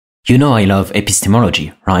You know I love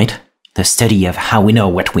epistemology, right? The study of how we know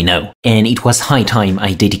what we know. And it was high time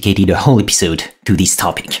I dedicated a whole episode to this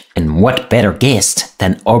topic. And what better guest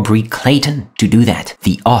than Aubrey Clayton to do that,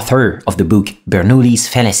 the author of the book Bernoulli's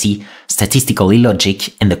Fallacy, Statistical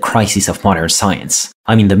Illogic, and the Crisis of Modern Science.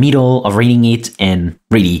 I'm in the middle of reading it, and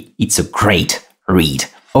really, it's a great read.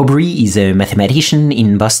 Aubrey is a mathematician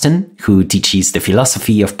in Boston who teaches the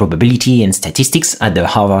philosophy of probability and statistics at the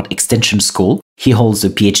Harvard Extension School. He holds a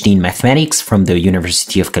PhD in mathematics from the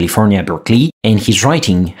University of California, Berkeley, and his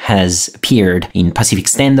writing has appeared in Pacific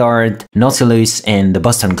Standard, Nautilus, and the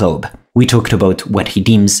Boston Globe. We talked about what he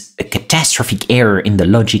deems a catastrophic error in the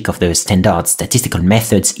logic of the standard statistical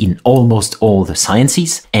methods in almost all the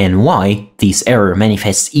sciences, and why this error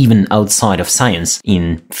manifests even outside of science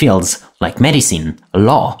in fields like medicine,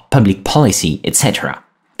 law, public policy, etc.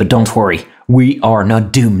 But don't worry, we are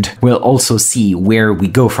not doomed. We'll also see where we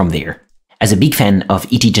go from there. As a big fan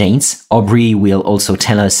of E.T. Jaynes, Aubrey will also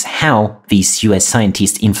tell us how this US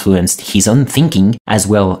scientist influenced his own thinking, as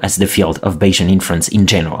well as the field of Bayesian inference in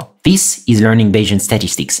general. This is Learning Bayesian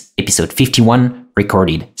Statistics, episode 51,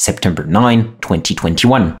 recorded September 9,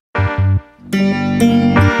 2021.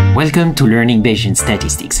 Welcome to Learning Bayesian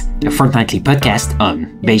Statistics, a fortnightly podcast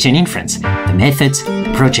on Bayesian inference, the methods,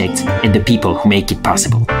 the projects, and the people who make it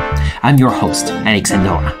possible. I'm your host, Alex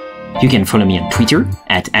Andorra. You can follow me on Twitter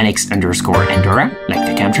at Alex_Andorra, like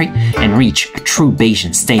the country, and reach a true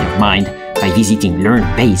Bayesian state of mind by visiting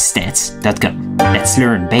learnbayesstats.com. That's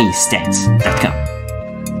learnbayesstats.com.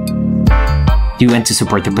 Do you want to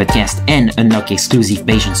support the podcast and unlock exclusive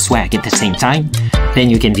Bayesian swag at the same time? Then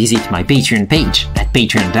you can visit my Patreon page at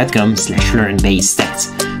patreon.com/learnbayesstats.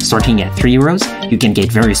 Starting at €3, you can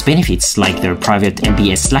get various benefits like the private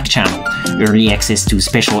MBS Slack channel, early access to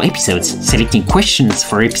special episodes, selecting questions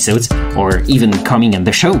for episodes, or even coming on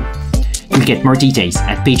the show. You'll get more details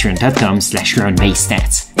at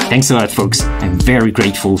patreon.com/learnbayesstats. Thanks a lot, folks. I'm very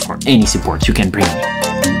grateful for any support you can bring me.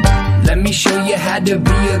 Let me show you how to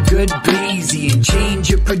be a good Bayesian. Change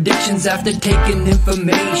your predictions after taking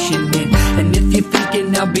information in. And if you're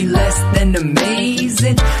thinking I'll be less than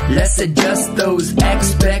amazing, let's adjust those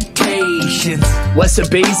expectations. What's a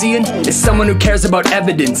Bayesian? Is someone who cares about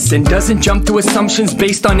evidence and doesn't jump to assumptions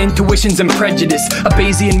based on intuitions and prejudice. A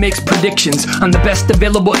Bayesian makes predictions on the best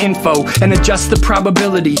available info and adjusts the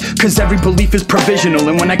probability, cause every belief is provisional.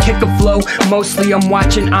 And when I kick a flow, mostly I'm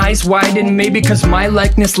watching eyes widen, maybe cause my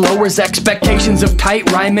likeness lowers expectations of tight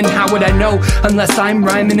rhyming. How would I know unless I'm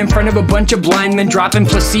rhyming in front of a bunch of blind men, dropping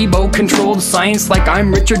placebo-controlled science like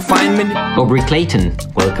I'm Richard Feynman? Aubrey Clayton,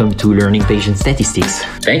 welcome to Learning Bayesian Statistics.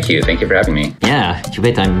 Thank you for having me. Yeah, you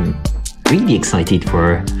bet. I'm really excited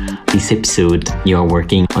for this episode. You're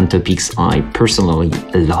working on topics I personally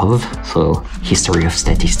love, so history of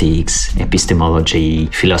statistics, epistemology,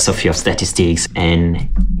 philosophy of statistics, and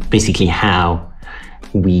basically how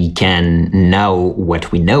we can know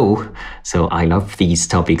what we know. So I love these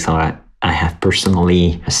topics. I have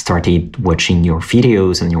personally started watching your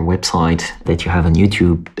videos on your website that you have on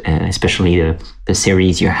YouTube, especially the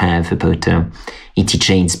series you have about E.T.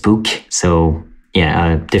 Jaynes' book. So yeah,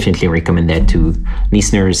 I definitely recommend that to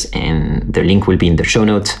listeners, and the link will be in the show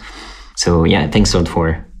notes. So yeah, thanks a lot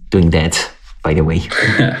for doing that, by the way.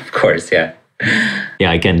 Of course, yeah.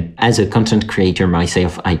 Yeah, I can, as a content creator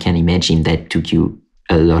myself, I can imagine that took you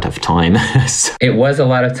a lot of time. So. It was a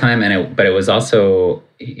lot of time, but it was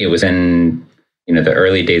in the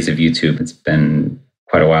early days of YouTube. It's been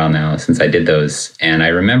quite a while now since I did those, and I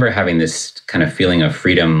remember having this kind of feeling of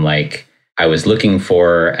freedom, like I was looking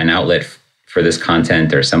for an outlet for this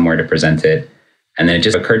content or somewhere to present it, and then it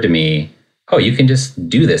just occurred to me, oh, you can just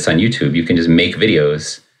do this on YouTube. You can just make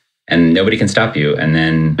videos, and nobody can stop you. And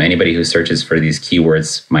then anybody who searches for these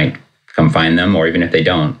keywords might come find them, or even if they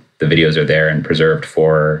don't, the videos are there and preserved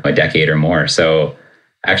for a decade or more. So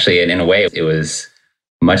actually, in a way, it was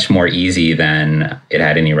much more easy than it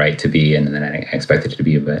had any right to be and than I expected it to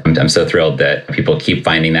be. But I'm so thrilled that people keep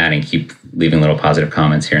finding that and keep leaving little positive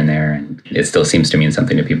comments here and there. And it still seems to mean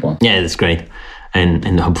something to people. Yeah, that's great.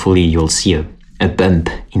 And hopefully you'll see a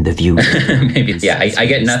bump in the views. Maybe. Yeah, I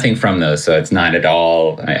get nothing from those. So it's not at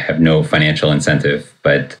all, I have no financial incentive.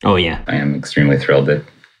 But oh yeah, I am extremely thrilled that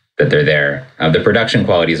they're there. The production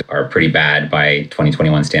qualities are pretty bad by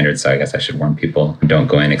 2021 standards, so I guess I should warn people. Don't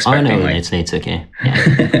go in expecting. Oh no, it's okay.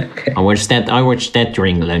 Yeah. Okay. I watched that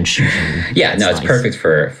during lunch. Yeah, no, it's perfect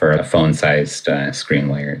for a phone-sized screen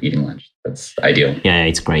while you're eating lunch. that's ideal. Yeah,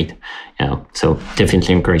 it's great. Yeah, so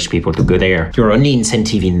definitely encourage people to go there. Your only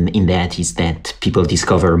incentive in that is that people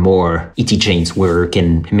discover more E.T. Jane's work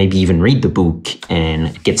and maybe even read the book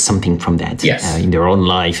and get something from that in their own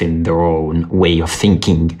life, in their own way of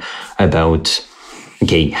thinking about,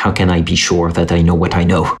 okay, how can I be sure that I know what I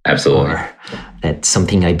know? Absolutely. Or that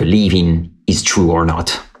something I believe in is true or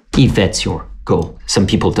not, if that's your goal. Some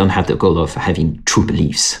people don't have the goal of having true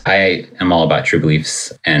beliefs. I am all about true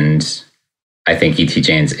beliefs, and I think E.T.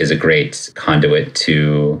 Janes is a great conduit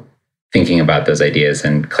to thinking about those ideas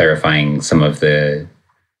and clarifying some of the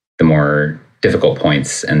more difficult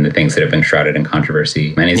points and the things that have been shrouded in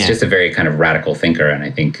controversy. And he's just a very kind of radical thinker, and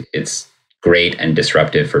I think it's great and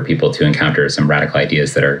disruptive for people to encounter some radical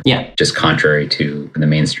ideas that are just contrary to the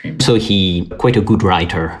mainstream. So he quite a good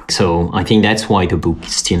writer. So I think that's why the book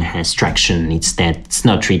still has traction. It's that it's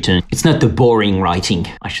not the boring writing,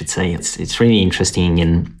 I should say. It's really interesting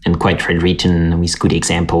and quite well written with good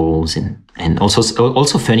examples and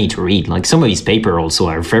also funny to read. Like some of his paper also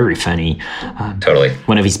are very funny. Totally.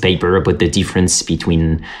 One of his paper about the difference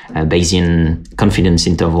between Bayesian confidence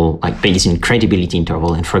interval, like Bayesian credibility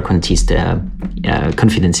interval and frequentist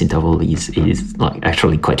confidence interval is like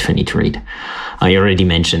actually quite funny to read. I already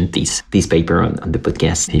mentioned this paper on the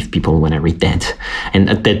podcast if people want to read that. And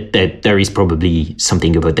that there is probably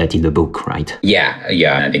something about that in the book, right? Yeah.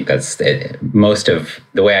 I think that's it. Most of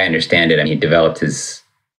the way I understand it, I mean, he developed his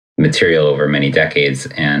material over many decades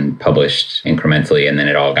and published incrementally, and then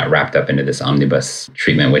it all got wrapped up into this omnibus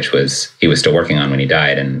treatment, which he was still working on when he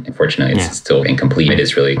died, and unfortunately it's still incomplete. It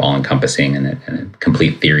is really all-encompassing and a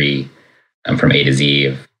complete theory from A to Z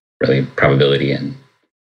of really probability and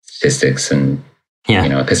statistics and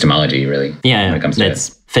epistemology, really. Yeah, when it comes to that's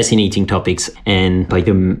fascinating topics. And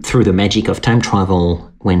through the magic of time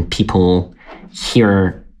travel, when people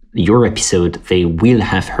hear your episode, they will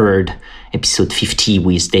have heard episode 50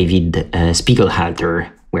 with David Spiegelhalter,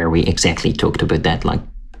 where we exactly talked about that, like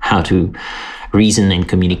how to reason and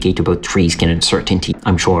communicate about risk and uncertainty.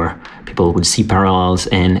 I'm sure people will see parallels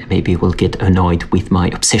and maybe will get annoyed with my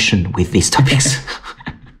obsession with these topics.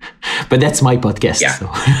 But that's my podcast, so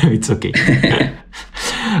it's okay.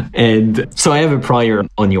 And so I have a prior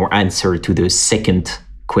on your answer to the second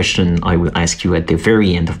question I will ask you at the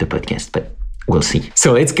very end of the podcast, but we'll see.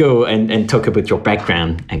 So let's go and talk about your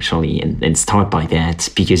background, actually, and start by that,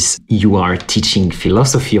 because you are teaching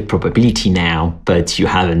philosophy of probability now, but you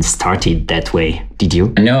haven't started that way, did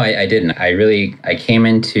you? No, I didn't. I came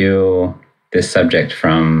into this subject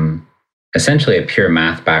from essentially a pure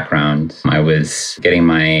math background. I was getting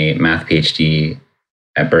my math PhD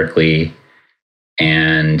at Berkeley,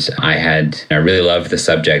 and I really loved the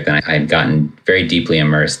subject, and I had gotten very deeply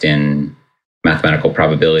immersed in mathematical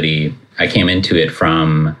probability. I came into it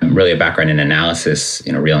from really a background in analysis,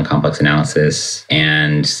 real and complex analysis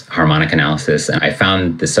and harmonic analysis. And I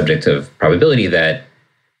found the subject of probability that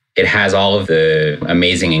it has all of the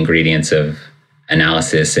amazing ingredients of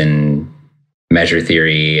analysis and measure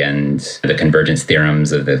theory and the convergence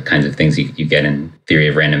theorems of the kinds of things you get in theory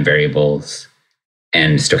of random variables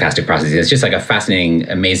and stochastic processes. It's just like a fascinating,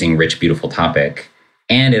 amazing, rich, beautiful topic.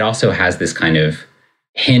 And it also has this kind of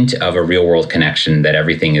hint of a real world connection that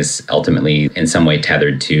everything is ultimately in some way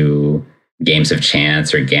tethered to games of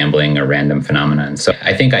chance or gambling or random phenomena. And so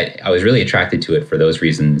I think I was really attracted to it for those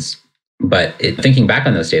reasons. But thinking back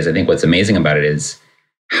on those days, I think what's amazing about it is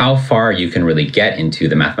how far you can really get into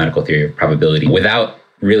the mathematical theory of probability without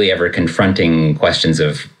really ever confronting questions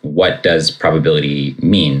of what does probability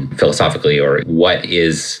mean philosophically, or what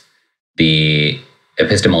is the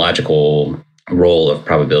epistemological role of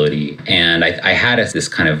probability. And I had this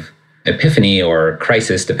kind of epiphany or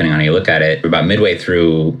crisis, depending on how you look at it, about midway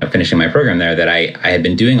through finishing my program there, that I had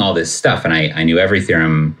been doing all this stuff and I knew every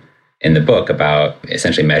theorem in the book about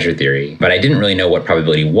essentially measure theory, but I didn't really know what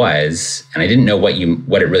probability was, and I didn't know what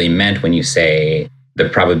it really meant when you say the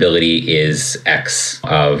probability is X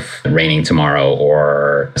of raining tomorrow,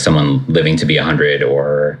 or someone living to be 100,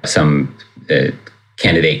 or some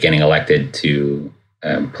candidate getting elected to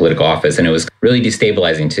political office. And it was really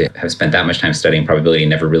destabilizing to have spent that much time studying probability and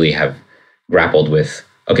never really have grappled with,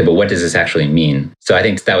 okay, but what does this actually mean? So I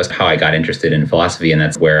think that was how I got interested in philosophy, and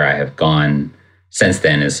that's where I have gone since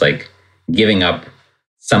then, is like giving up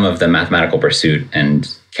some of the mathematical pursuit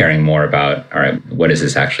and caring more about, all right, what is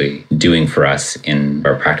this actually doing for us in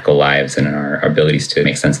our practical lives and in our abilities to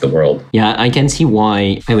make sense of the world? Yeah, I can see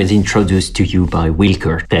why I was introduced to you by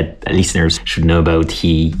Wilker, that listeners should know about.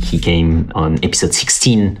 He came on episode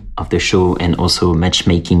 16 of the show, and also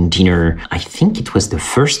Matchmaking Dinner. I think it was the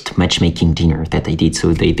first Matchmaking Dinner that I did.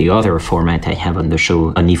 So the other format I have on the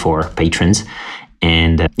show only for patrons.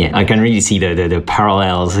 And I can really see the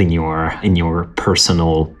parallels in your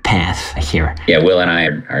personal path here. Yeah, Will and I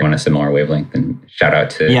are on a similar wavelength. And shout out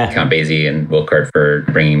to Count Basie and Wilcard for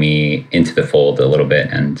bringing me into the fold a little bit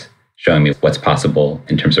and showing me what's possible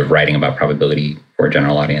in terms of writing about probability for a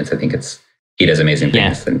general audience. I think he does amazing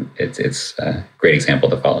things, and it's a great example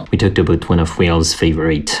to follow. We talked about one of Will's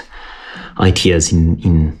favorite ideas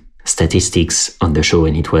in statistics on the show,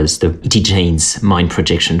 and it was the E.T. James mind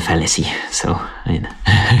projection fallacy. So,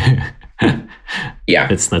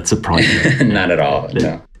 that's not surprising. Not at all.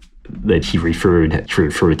 That he referred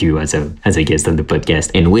to you as a guest on the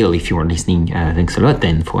podcast. And Will, if you are listening, thanks a lot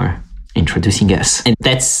then for introducing us. And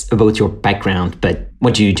that's about your background, but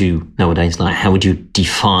what do you do nowadays? Like, how would you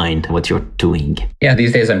define what you're doing? Yeah,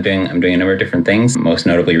 these days I'm doing a number of different things. Most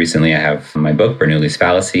notably recently I have my book, Bernoulli's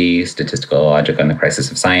Fallacy, Statistical Illogic on the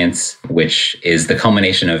Crisis of Science, which is the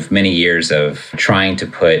culmination of many years of trying to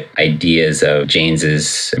put ideas of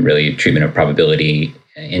James's really treatment of probability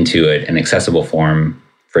into an accessible form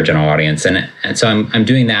for a general audience. And so I'm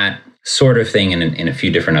doing that sort of thing in a few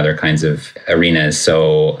different other kinds of arenas.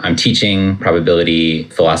 So I'm teaching probability,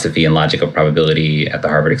 philosophy, and logic of probability at the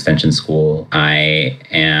Harvard Extension School. I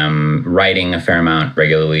am writing a fair amount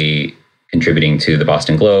regularly, contributing to the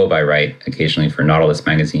Boston Globe. I write occasionally for Nautilus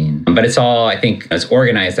magazine. But it's all, I think, it's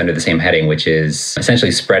organized under the same heading, which is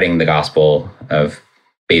essentially spreading the gospel of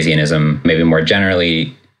Bayesianism, maybe more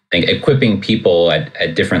generally, equipping people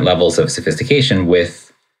at different levels of sophistication with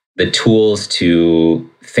the tools to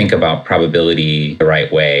think about probability the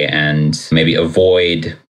right way and maybe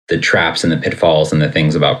avoid the traps and the pitfalls and the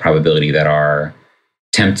things about probability that are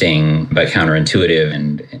tempting but counterintuitive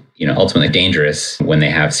and ultimately dangerous when they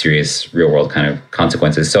have serious real world kind of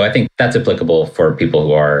consequences. So I think that's applicable for people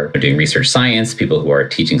who are doing research science, people who are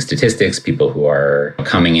teaching statistics, people who are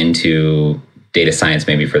coming into data science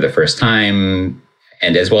maybe for the first time,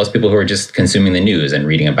 and as well as people who are just consuming the news and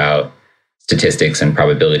reading about statistics and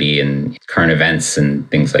probability and current events and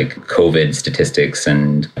things like COVID statistics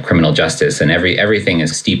and criminal justice, and everything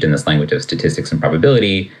is steeped in this language of statistics and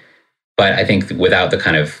probability. But I think without the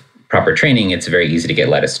kind of proper training, it's very easy to get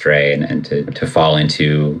led astray and to fall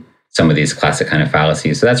into some of these classic kind of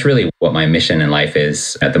fallacies. So that's really what my mission in life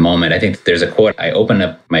is at the moment. I think there's a quote. I opened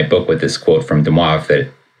up my book with this quote from De Moivre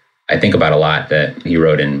that I think about a lot, that he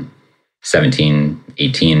wrote in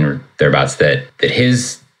 1718 or thereabouts, that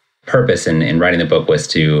his purpose in writing the book was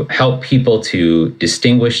to help people to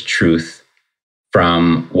distinguish truth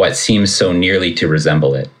from what seems so nearly to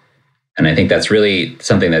resemble it. And I think that's really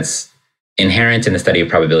something that's inherent in the study of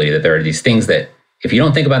probability, that there are these things that if you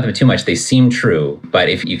don't think about them too much, they seem true, but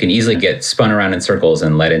if you can easily get spun around in circles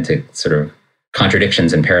and led into sort of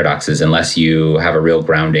contradictions and paradoxes unless you have a real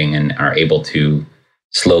grounding and are able to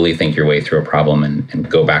slowly think your way through a problem and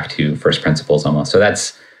go back to first principles almost. So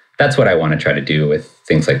that's what I want to try to do with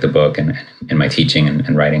things like the book and in my teaching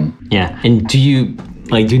and writing. Yeah. And do you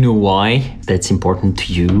know why that's important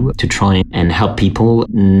to you, to try and help people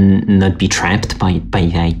not be trapped by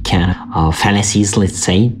like fallacies, let's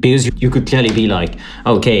say? Because you could clearly be like,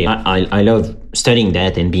 okay, I love studying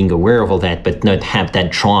that and being aware of all that, but not have that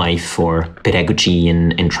drive for pedagogy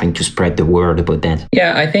and trying to spread the word about that.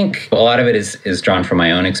 Yeah, I think a lot of it is drawn from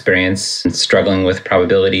my own experience, struggling with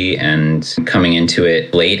probability and coming into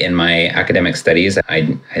it late in my academic studies.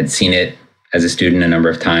 I had seen it as a student a number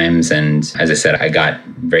of times. And as I said, I got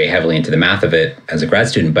very heavily into the math of it as a grad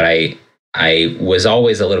student, but I was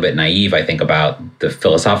always a little bit naive, I think, about the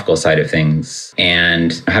philosophical side of things.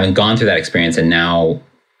 And having gone through that experience, and now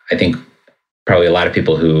I think probably a lot of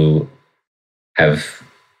people who have,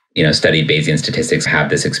 studied Bayesian statistics have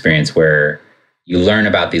this experience where you learn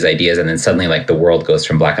about these ideas and then suddenly like the world goes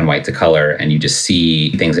from black and white to color and you just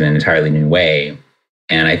see things in an entirely new way.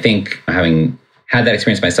 And I think having had that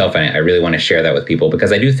experience myself, I really want to share that with people,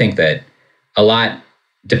 because I do think that a lot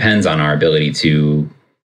depends on our ability to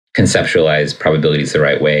conceptualize probabilities the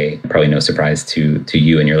right way. Probably no surprise to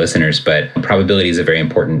you and your listeners, but probability is a very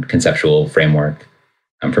important conceptual framework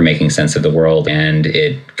for making sense of the world, and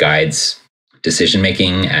it guides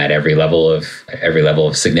decision-making at every level of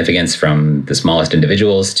significance, from the smallest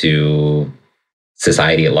individuals to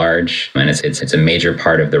society at large. And it's a major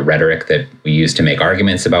part of the rhetoric that we use to make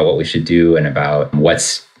arguments about what we should do and about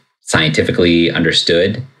what's scientifically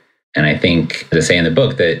understood. And I think, as I say in the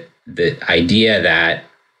book, that the idea that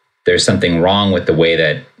there's something wrong with the way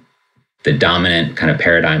that the dominant kind of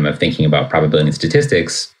paradigm of thinking about probability and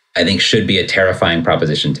statistics I think should be a terrifying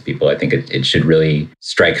proposition to people. I think it should really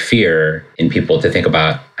strike fear in people to think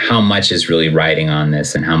about how much is really riding on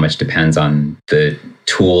this and how much depends on the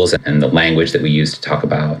tools and the language that we use to talk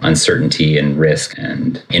about uncertainty and risk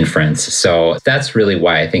and inference. So that's really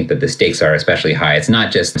why I think that the stakes are especially high. It's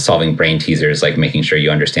not just solving brain teasers, like making sure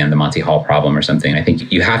you understand the Monty Hall problem or something. I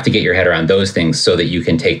think you have to get your head around those things so that you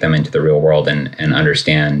can take them into the real world and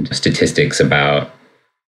understand statistics about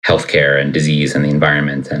healthcare and disease and the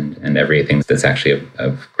environment and everything that's actually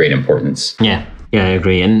of great importance. Yeah, I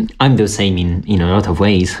agree. And I'm the same in a lot of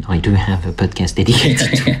ways. I do have a podcast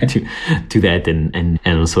dedicated to that and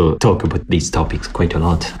also talk about these topics quite a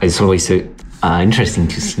lot. It's always interesting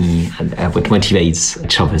to see what motivates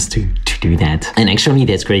each of us to do that. And actually,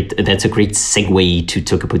 that's great. That's a great segue to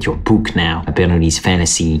talk about your book now, Bernoulli's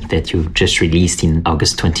Fallacy, that you just released in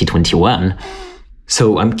August 2021.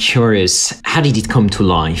 So I'm curious, how did it come to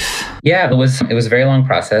life? Yeah, it was a very long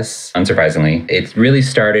process, unsurprisingly. It really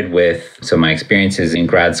started with my experiences in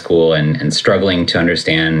grad school and struggling to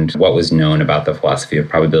understand what was known about the philosophy of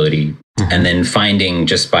probability. Mm-hmm. And then finding,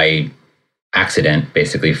 just by accident,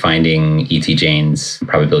 basically finding E.T. Jane's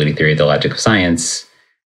Probability Theory of the Logic of Science.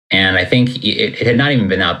 And I think it had not even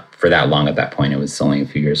been out for that long at that point. It was only a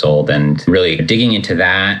few years old. And really digging into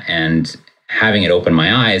that and having it open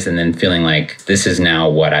my eyes and then feeling like this is now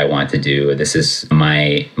what I want to do. This is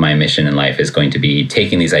my mission in life, is going to be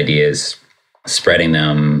taking these ideas, spreading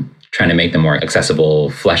them, trying to make them more accessible,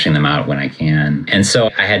 fleshing them out when I can. And so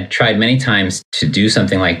I had tried many times to do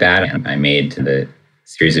something like that. And I made the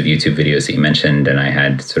series of YouTube videos that you mentioned, and I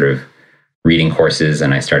had sort of reading courses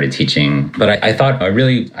and I started teaching. But I thought I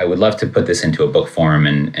would love to put this into a book form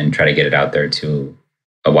and try to get it out there to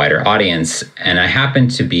a wider audience. And I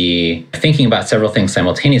happened to be thinking about several things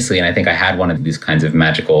simultaneously. And I think I had one of these kinds of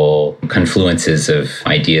magical confluences of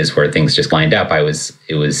ideas where things just lined up.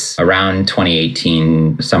 It was around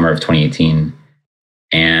 2018, summer of 2018.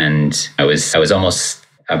 And I was almost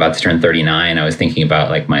about to turn 39. I was thinking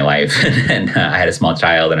about like my life and I had a small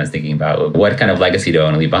child and I was thinking about what kind of legacy do I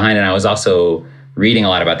want to leave behind. And I was also reading a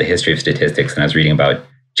lot about the history of statistics, and I was reading about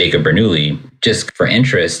Jacob Bernoulli just for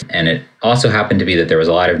interest. And it also happened to be that there was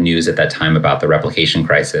a lot of news at that time about the replication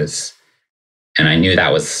crisis. And I knew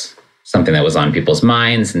that was something that was on people's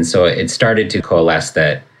minds. And so it started to coalesce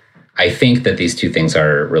that I think that these two things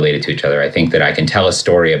are related to each other. I think that I can tell a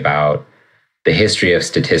story about the history of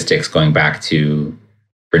statistics going back to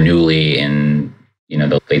Bernoulli in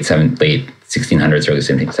the late 1600s, early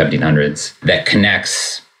 1700s, that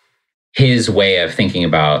connects his way of thinking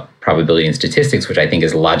about probability and statistics, which I think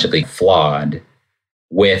is logically flawed,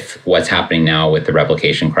 with what's happening now with the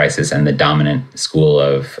replication crisis and the dominant school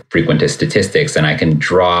of frequentist statistics. And I can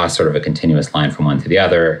draw sort of a continuous line from one to the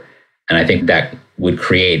other. And I think that would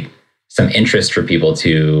create some interest for people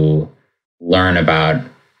to learn about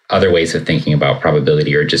other ways of thinking about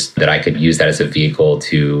probability, or just that I could use that as a vehicle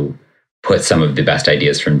to put some of the best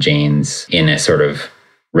ideas from Jane's in a sort of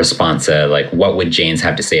responsa, like what would Jane's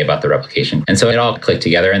have to say about the replication? And so it all clicked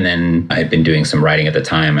together. And then I had been doing some writing at the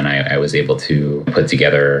time, and I was able to put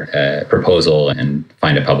together a proposal and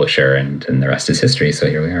find a publisher, and the rest is history. So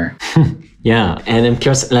here we are. Yeah. And I'm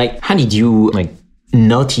curious, how did you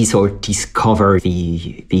notice or discover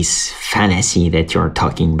this fallacy that you're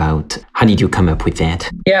talking about? How did you come up with that?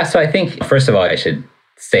 Yeah, so I think, first of all, I should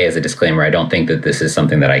say as a disclaimer, I don't think that this is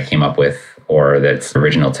something that I came up with or that's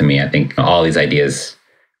original to me. I think all these ideas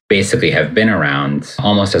basically have been around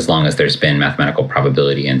almost as long as there's been mathematical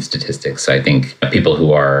probability and statistics. So I think people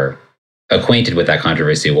who are acquainted with that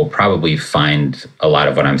controversy will probably find a lot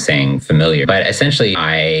of what I'm saying familiar. But essentially,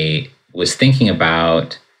 I was thinking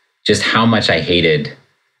about just how much I hated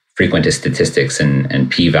frequentist statistics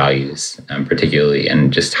and p-values particularly,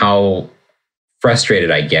 and just how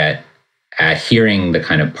frustrated I get at hearing the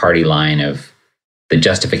kind of party line of the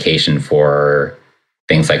justification for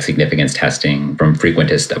things like significance testing from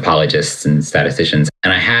frequentist apologists and statisticians.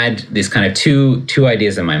 And I had these kind of two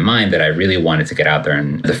ideas in my mind that I really wanted to get out there.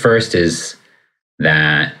 And the first is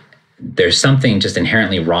that there's something just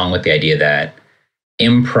inherently wrong with the idea that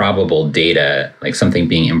improbable data, like something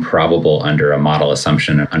being improbable under a model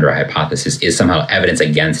assumption, under a hypothesis, is somehow evidence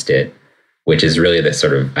against it, which is really the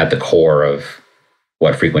sort of at the core of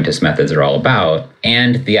what frequentist methods are all about.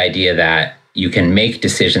 And the idea that you can make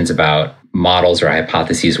decisions about models or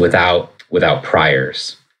hypotheses without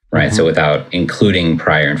priors, right? Mm-hmm. So without including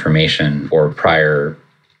prior information or prior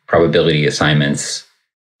probability assignments.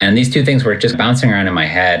 And these two things were just bouncing around in my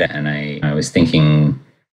head. And I was thinking,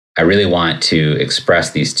 I really want to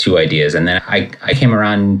express these two ideas. And then I came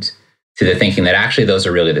around to the thinking that actually those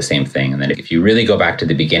are really the same thing. And that if you really go back to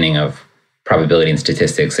the beginning of probability and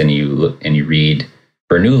statistics and you read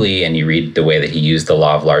Bernoulli and you read the way that he used the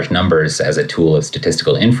law of large numbers as a tool of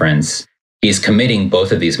statistical inference, he's committing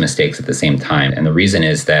both of these mistakes at the same time. And the reason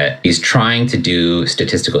is that he's trying to do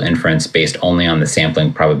statistical inference based only on the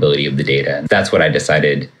sampling probability of the data. And that's what I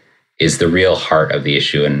decided is the real heart of the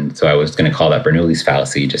issue. And so I was going to call that Bernoulli's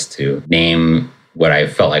fallacy, just to name what I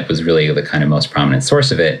felt like was really the kind of most prominent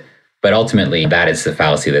source of it. But ultimately, that is the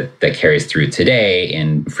fallacy that carries through today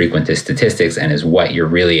in frequentist statistics and is what you're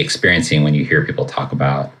really experiencing when you hear people talk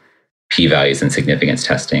about p-values and significance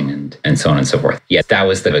testing and so on and so forth. Yes, that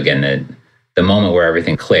was the moment where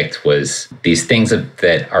everything clicked was these things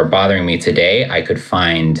that are bothering me today, I could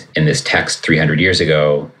find in this text 300 years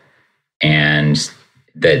ago, and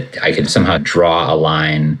that I could somehow draw a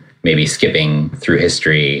line, maybe skipping through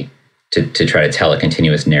history to try to tell a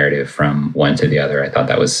continuous narrative from one to the other. I thought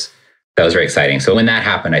that was very exciting. So when that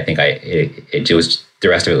happened, I think it was the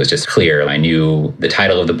rest of it was just clear. I knew the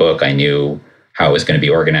title of the book. I knew how it was going to be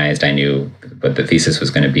organized. I knew what the thesis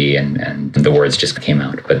was going to be, and the words just came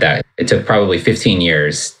out. But that it took probably 15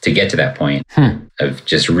 years to get to that point of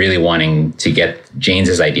just really wanting to get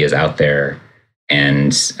Jaynes's ideas out there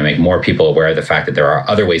and make more people aware of the fact that there are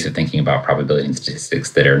other ways of thinking about probability and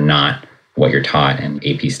statistics that are not what you're taught in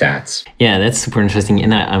AP stats. Yeah, that's super interesting.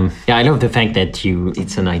 And I love the fact that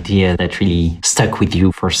it's an idea that really stuck with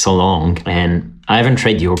you for so long. And I haven't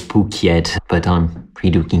read your book yet, but I'm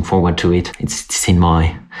really looking forward to it. It's in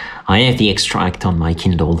I have the extract on my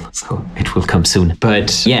Kindle, so it will come soon.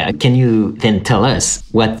 But yeah, can you then tell us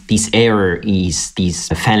what this error is, this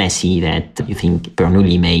fallacy that you think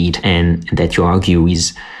Bernoulli made and that you argue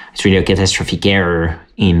is really a catastrophic error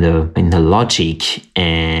in the logic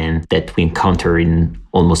and that we encounter in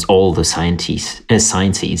almost all the sciences.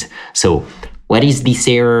 So what is this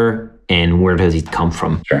error and where does it come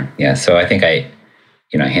from? Sure. Yeah. So I think I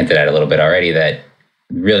hinted at a little bit already that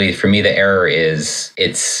really for me the error is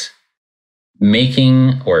it's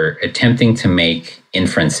making or attempting to make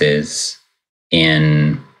inferences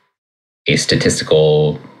in a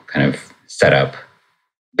statistical kind of setup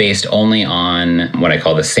based only on what I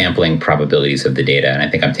call the sampling probabilities of the data. And I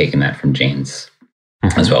think I'm taking that from Jaynes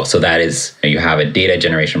as well. So that is, you have a data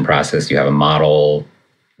generation process, you have a model,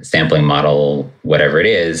 a sampling model, whatever it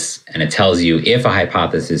is, and it tells you if a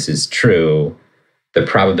hypothesis is true, the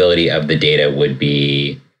probability of the data would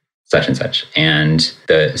be such and such. And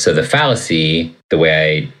the fallacy, the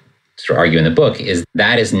way I sort of argue in the book, is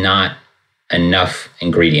that is not enough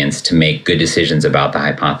ingredients to make good decisions about the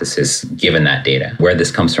hypothesis given that data. Where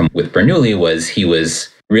this comes from with Bernoulli was he was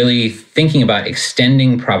really thinking about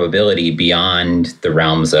extending probability beyond the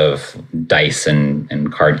realms of dice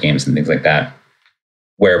and card games and things like that,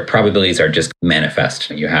 where probabilities are just manifest.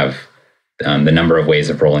 You have the number of ways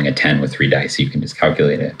of rolling a 10 with 3 dice. You can just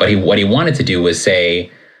calculate it. But what he wanted to do was say,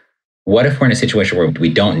 what if we're in a situation where we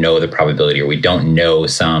don't know the probability or we don't know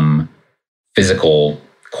some physical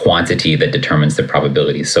quantity that determines the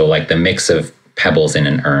probability? So like the mix of pebbles in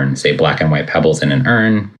an urn, say black and white pebbles in an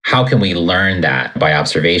urn, how can we learn that by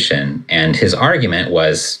observation? And his argument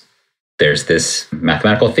was there's this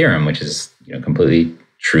mathematical theorem, which is completely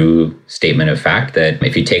true statement of fact, that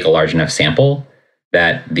if you take a large enough sample,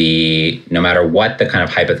 that no matter what the kind of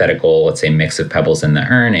hypothetical, let's say, mix of pebbles in the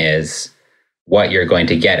urn is, what you're going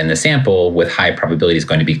to get in the sample with high probability is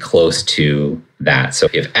going to be close to that. So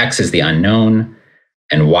if X is the unknown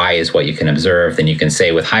and Y is what you can observe, then you can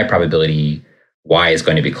say with high probability, Y is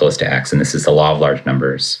going to be close to X. And this is the law of large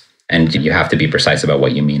numbers. And you have to be precise about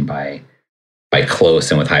what you mean by close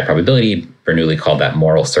and with high probability. Bernoulli called that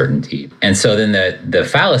moral certainty. And so then the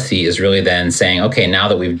fallacy is really then saying, okay, now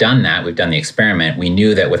that we've done that, we've done the experiment, we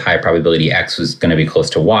knew that with high probability X was going to be close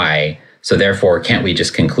to Y. So therefore, can't we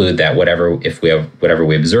just conclude that whatever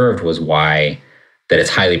we observed was Y, that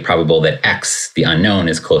it's highly probable that X, the unknown,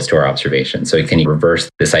 is close to our observation? So can you reverse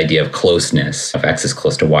this idea of closeness? If X is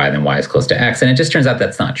close to Y, then Y is close to X. And it just turns out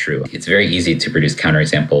that's not true. It's very easy to produce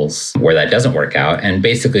counterexamples where that doesn't work out. And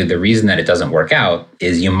basically, the reason that it doesn't work out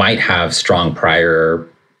is you might have strong prior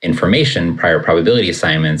information, prior probability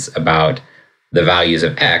assignments about the values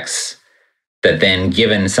of X, that then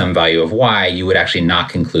given some value of Y, you would actually not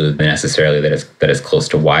conclude necessarily that it's close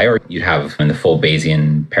to Y, or you'd have, in the full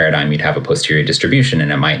Bayesian paradigm, you'd have a posterior distribution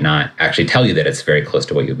and it might not actually tell you that it's very close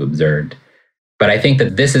to what you've observed. But I think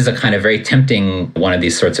that this is a kind of very tempting one of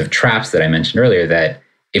these sorts of traps that I mentioned earlier, that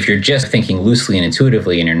if you're just thinking loosely and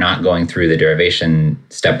intuitively and you're not going through the derivation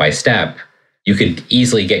step by step, you could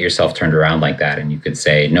easily get yourself turned around like that. And you could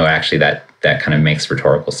say, no, actually that kind of makes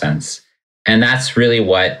rhetorical sense. And that's really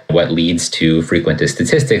what leads to frequentist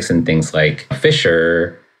statistics and things like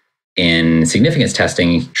Fisher in significance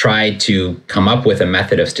testing, tried to come up with a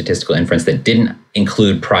method of statistical inference that didn't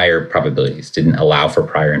include prior probabilities, didn't allow for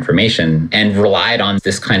prior information, and relied on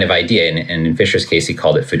this kind of idea. And in Fisher's case, he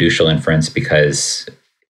called it fiducial inference because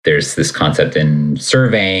there's this concept in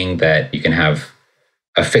surveying that you can have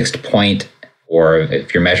a fixed point, or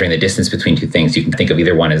if you're measuring the distance between two things, you can think of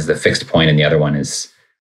either one as the fixed point and the other one as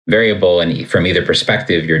variable. And from either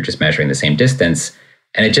perspective, you're just measuring the same distance.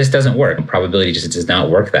 And it just doesn't work. Probability just does not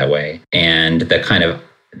work that way. And the kind of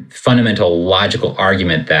fundamental logical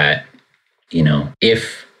argument that,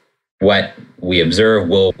 if what we observe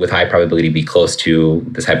will, with high probability, be close to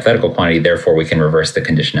this hypothetical quantity, therefore we can reverse the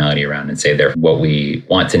conditionality around and say, therefore, what we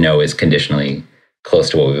want to know is conditionally close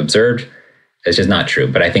to what we've observed. It's just not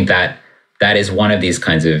true. But I think that is one of these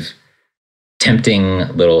kinds of tempting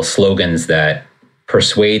little slogans that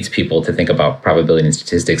persuades people to think about probability and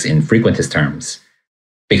statistics in frequentist terms,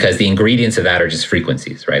 because the ingredients of that are just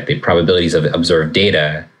frequencies, right? The probabilities of observed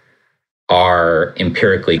data are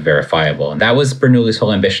empirically verifiable. And that was Bernoulli's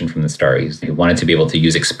whole ambition from the start. He wanted to be able to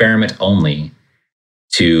use experiment only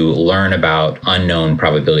to learn about unknown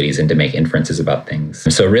probabilities and to make inferences about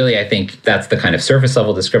things. So really, I think that's the kind of surface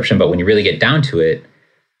level description. But when you really get down to it,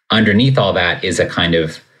 underneath all that is a kind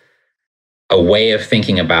of a way of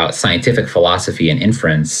thinking about scientific philosophy and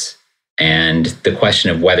inference, and the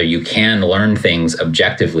question of whether you can learn things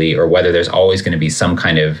objectively or whether there's always going to be some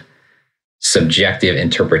kind of subjective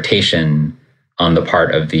interpretation on the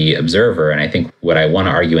part of the observer. And I think what I want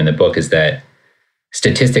to argue in the book is that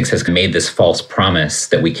statistics has made this false promise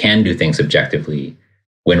that we can do things objectively,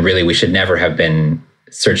 when really we should never have been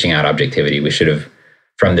searching out objectivity. We should have,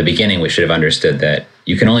 from the beginning, we should have understood that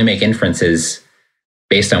you can only make inferences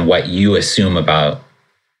based on what you assume about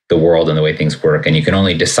the world and the way things work. And you can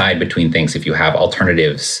only decide between things if you have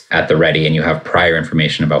alternatives at the ready and you have prior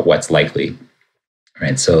information about what's likely.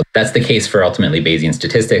 Right? So that's the case for ultimately Bayesian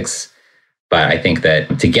statistics. But I think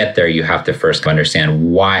that to get there, you have to first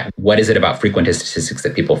understand what is it about frequentist statistics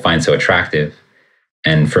that people find so attractive.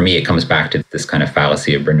 And for me, it comes back to this kind of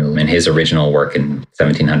fallacy of Bernoulli and his original work in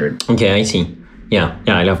 1700. Okay, I see. Yeah,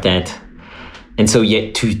 I love that. And so,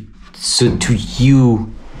 to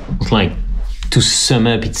you, like, to sum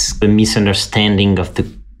up, it's a misunderstanding of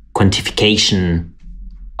the quantification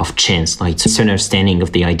of chance, like it's a misunderstanding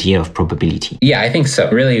of the idea of probability. Yeah, I think so.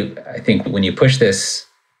 Really, I think when you push this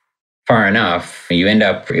far enough, you end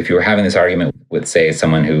up, if you were having this argument with, say,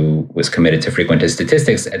 someone who was committed to frequentist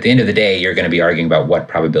statistics, at the end of the day, you're going to be arguing about what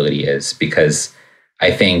probability is. Because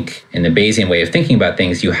I think in the Bayesian way of thinking about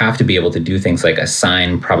things, you have to be able to do things like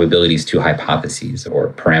assign probabilities to hypotheses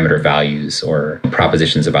or parameter values or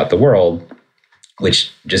propositions about the world,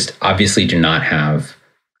 which just obviously do not have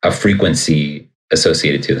a frequency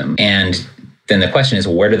associated to them. And then the question is,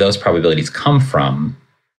 where do those probabilities come from?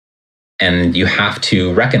 And you have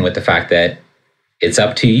to reckon with the fact that it's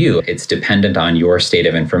up to you. It's dependent on your state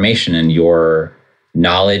of information and your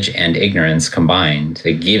knowledge and ignorance combined.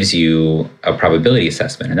 It gives you a probability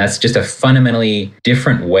assessment. And that's just a fundamentally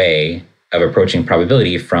different way of approaching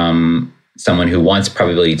probability from someone who wants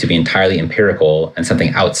probability to be entirely empirical and something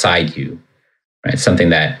outside you, right? Something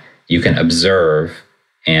that you can observe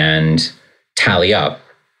and tally up.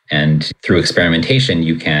 And through experimentation,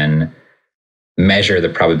 you can measure the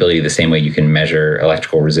probability the same way you can measure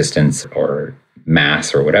electrical resistance or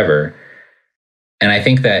mass or whatever. And I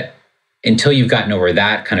think that until you've gotten over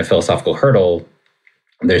that kind of philosophical hurdle,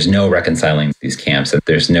 there's no reconciling these camps.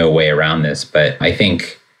 There's no way around this. But I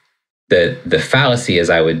think the fallacy, as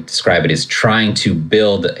I would describe it, is trying to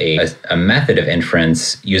build a method of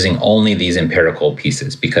inference using only these empirical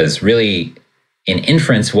pieces. Because really, in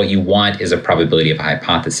inference, what you want is a probability of a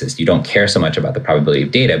hypothesis. You don't care so much about the probability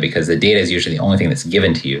of data because the data is usually the only thing that's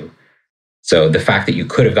given to you. So the fact that you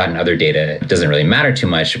could have gotten other data doesn't really matter too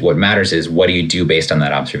much. What matters is, what do you do based on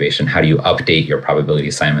that observation? How do you update your probability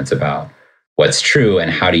assignments about what's true,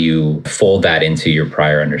 and how do you fold that into your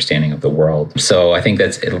prior understanding of the world? So I think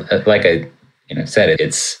that's, like I said,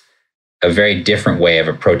 it's a very different way of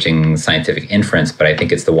approaching scientific inference, but I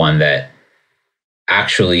think it's the one that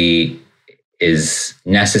actually is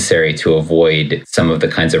necessary to avoid some of the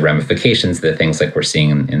kinds of ramifications, the things like we're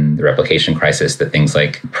seeing in the replication crisis, the things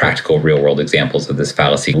like practical real-world examples of this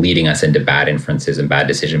fallacy leading us into bad inferences and bad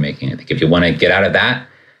decision-making. I think if you want to get out of that,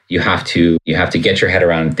 you have to get your head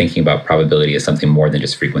around thinking about probability as something more than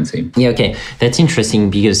just frequency. Yeah, okay. That's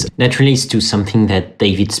interesting because that relates to something that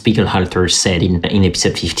David Spiegelhalter said in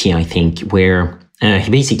episode 50, I think, where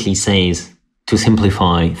he basically says, to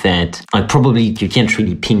simplify, that probably you can't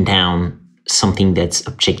really pin down something that's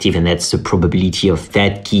objective, and that's the probability of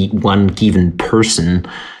that one given person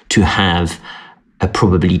to have a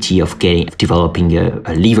probability of developing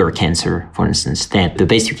a liver cancer, for instance, that the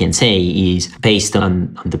best you can say is based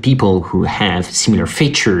on the people who have similar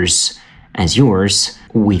features as yours,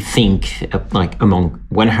 we think like among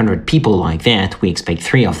 100 people like that, we expect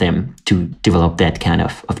 3 of them to develop that kind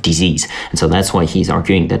of disease. And so that's why he's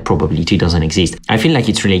arguing that probability doesn't exist. I feel like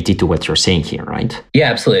it's related to what you're saying here, right? Yeah,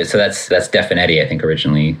 absolutely. So that's Definetti, I think,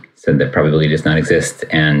 originally said that probability does not exist.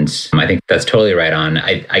 And I think that's totally right on.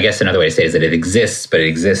 I guess another way to say it is that it exists, but it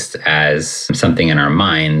exists as something in our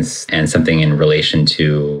minds and something in relation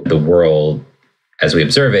to the world as we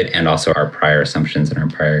observe it, and also our prior assumptions and our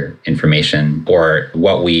prior information, or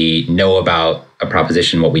what we know about a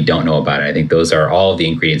proposition, what we don't know about it. I think those are all the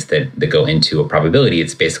ingredients that go into a probability.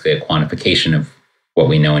 It's basically a quantification of what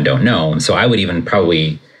we know and don't know. So I would even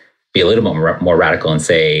probably be a little bit more radical and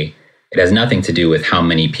say it has nothing to do with how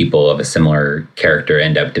many people of a similar character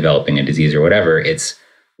end up developing a disease or whatever. It's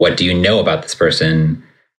what do you know about this person,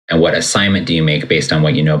 and what assignment do you make based on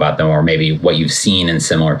what you know about them, or maybe what you've seen in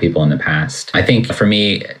similar people in the past. I think for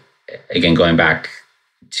me, again, going back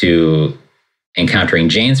to encountering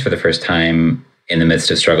Jaynes for the first time in the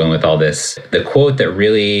midst of struggling with all this, the quote that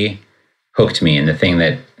really hooked me and the thing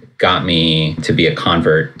that got me to be a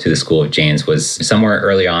convert to the school of Jaynes was somewhere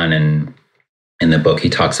early on in the book. He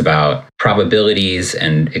talks about probabilities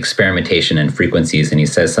and experimentation and frequencies. And he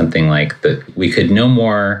says something like that we could no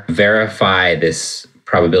more verify this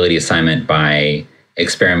probability assignment by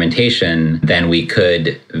experimentation than we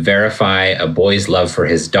could verify a boy's love for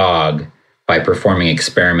his dog by performing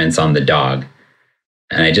experiments on the dog.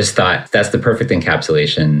 And I just thought that's the perfect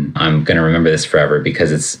encapsulation. I'm going to remember this forever,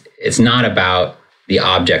 because it's not about the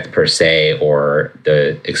object per se or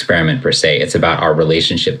the experiment per se. It's about our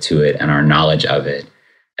relationship to it and our knowledge of it.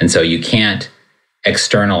 And so you can't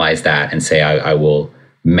externalize that and say, I will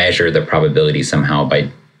measure the probability somehow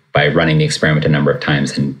by running the experiment a number of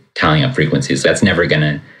times and tallying up frequencies. That's never going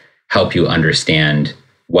to help you understand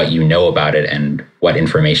what you know about it and what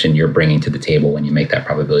information you're bringing to the table when you make that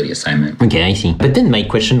probability assignment. Okay, I see. But then my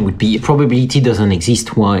question would be, probability doesn't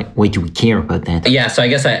exist. Why do we care about that? Yeah, so I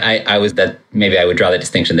guess maybe I would draw the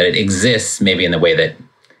distinction that it exists maybe in the way that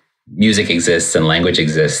music exists and language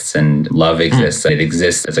exists and love exists. It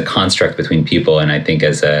exists as a construct between people. And I think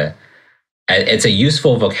it's a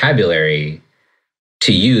useful vocabulary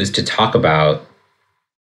to use to talk about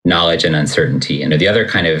knowledge and uncertainty. And the other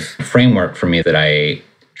kind of framework for me that I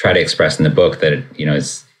try to express in the book that,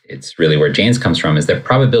 it's really where Jaynes comes from, is that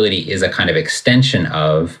probability is a kind of extension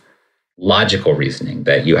of logical reasoning,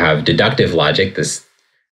 that you have deductive logic, this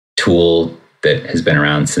tool that has been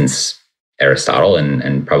around since Aristotle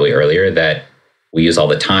and probably earlier, that we use all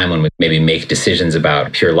the time when we maybe make decisions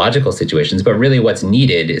about pure logical situations. But really what's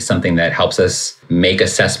needed is something that helps us make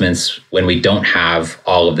assessments when we don't have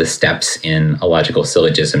all of the steps in a logical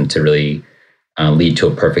syllogism to really lead to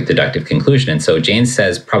a perfect deductive conclusion. And so Jaynes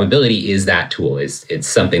says probability is that tool. It's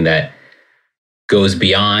something that goes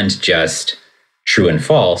beyond just true and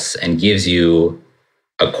false and gives you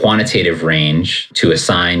a quantitative range to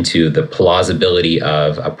assign to the plausibility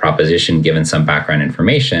of a proposition given some background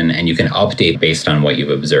information, and you can update based on what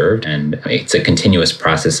you've observed. And it's a continuous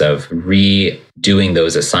process of redoing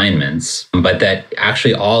those assignments, but that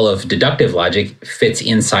actually all of deductive logic fits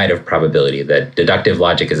inside of probability. That deductive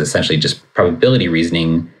logic is essentially just probability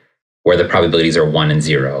reasoning where the probabilities are 1 and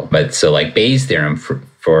 0. But so like Bayes' theorem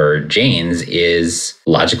for Jaynes is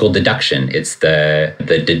logical deduction. It's the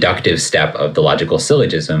deductive step of the logical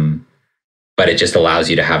syllogism, but it just allows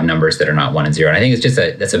you to have numbers that are not 1 and 0. And I think it's just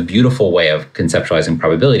that's a beautiful way of conceptualizing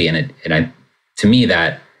probability. To me,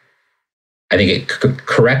 that I think it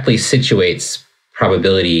correctly situates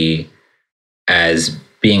probability as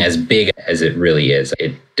being as big as it really is.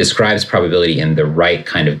 It describes probability in the right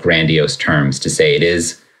kind of grandiose terms to say it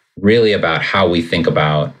is really about how we think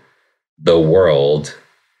about the world,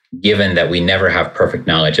 given that we never have perfect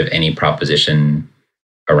knowledge of any proposition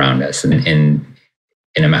around us. And in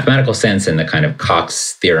a mathematical sense, in the kind of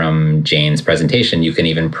Cox theorem, Jaynes presentation, you can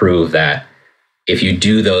even prove that if you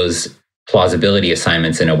do those plausibility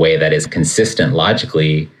assignments in a way that is consistent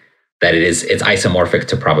logically, that it's isomorphic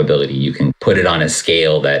to probability. You can put it on a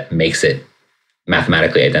scale that makes it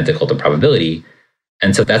mathematically identical to probability.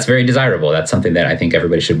 And so that's very desirable. That's something that I think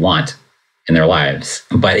everybody should want in their lives.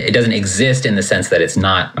 But it doesn't exist in the sense that it's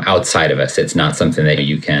not outside of us. It's not something that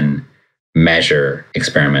you can measure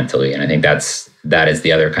experimentally. And I think that is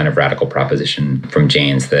the other kind of radical proposition from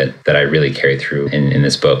Jaynes that I really carry through in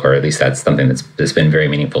this book, or at least that's something that's been very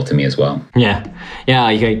meaningful to me as well. Yeah,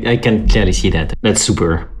 I can clearly see that. That's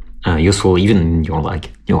super useful, even in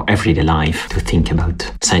your everyday life, to think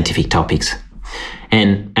about scientific topics.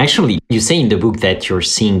 And actually, you say in the book that you're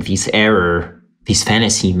seeing this error, this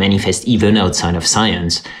fallacy manifest even outside of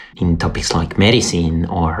science in topics like medicine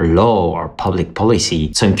or law or public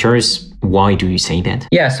policy. So I'm curious, why do you say that?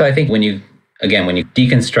 Yeah, so I think when you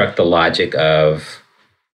deconstruct the logic of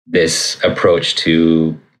this approach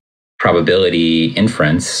to probability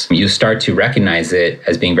inference, you start to recognize it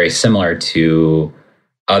as being very similar to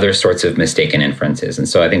other sorts of mistaken inferences. And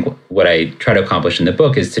so I think what I try to accomplish in the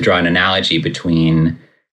book is to draw an analogy between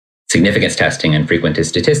significance testing and frequentist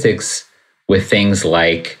statistics with things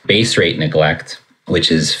like base rate neglect,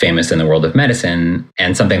 which is famous in the world of medicine,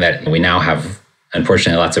 and something that we now have,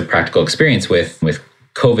 unfortunately, lots of practical experience with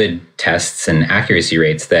COVID tests and accuracy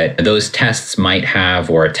rates, that those tests might have,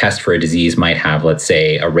 or a test for a disease might have, let's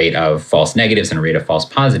say, a rate of false negatives and a rate of false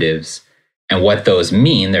positives. And what those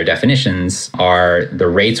mean, their definitions, are the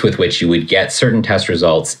rates with which you would get certain test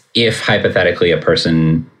results if hypothetically a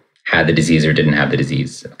person had the disease or didn't have the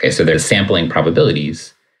disease. Okay, so there's sampling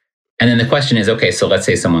probabilities. And then the question is, okay, so let's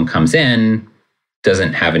say someone comes in,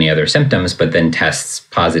 doesn't have any other symptoms, but then tests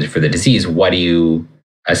positive for the disease. What do you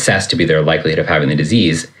assess to be their likelihood of having the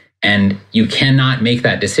disease? And you cannot make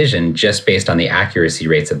that decision just based on the accuracy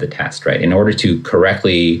rates of the test, right? In order to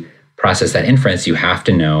correctly process that inference, you have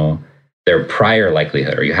to know their prior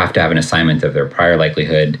likelihood, or you have to have an assignment of their prior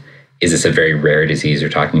likelihood. Is this a very rare disease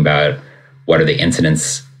you're talking about? What are the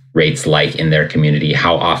incidence rates like in their community?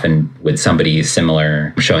 How often would somebody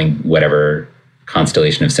similar, showing whatever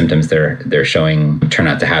constellation of symptoms they're showing, turn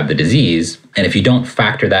out to have the disease? And if you don't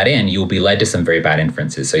factor that in, you'll be led to some very bad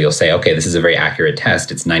inferences. So you'll say, okay, this is a very accurate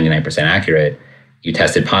test. It's 99% accurate. You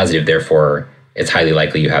tested positive, therefore it's highly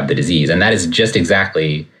likely you have the disease. And that is just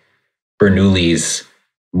exactly Bernoulli's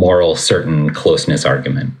moral certain closeness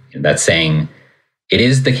argument. That's saying it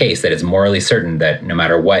is the case that it's morally certain that no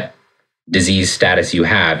matter what disease status you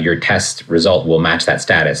have, your test result will match that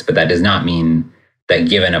status. But that does not mean that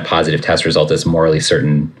given a positive test result, it's morally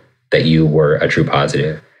certain that you were a true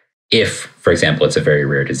positive, if, for example, it's a very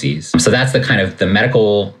rare disease. So that's the kind of the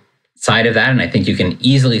medical side of that. And I think you can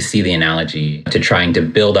easily see the analogy to trying to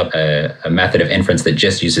build up a method of inference that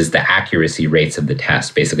just uses the accuracy rates of the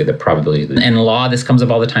test, basically the probability. And in law, this comes up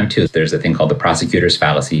all the time too. There's a thing called the prosecutor's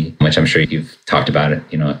fallacy, which I'm sure you've talked about it,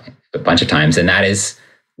 a bunch of times. And that is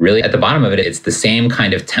really at the bottom of it, it's the same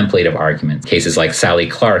kind of template of arguments. Cases like Sally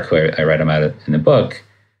Clark, who I read about in the book,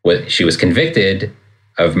 she was convicted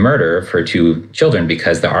of murder of her 2 children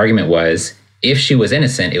because the argument was, if she was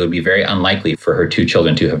innocent, it would be very unlikely for her 2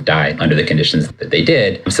 children to have died under the conditions that they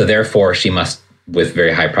did. So therefore, she must, with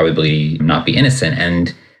very high probability, not be innocent.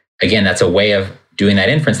 And again, that's a way of doing that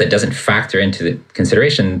inference that doesn't factor into the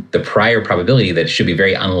consideration the prior probability that it should be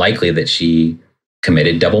very unlikely that she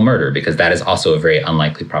committed double murder, because that is also a very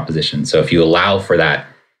unlikely proposition. So if you allow for that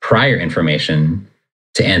prior information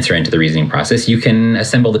to enter into the reasoning process, you can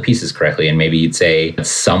assemble the pieces correctly. And maybe you'd say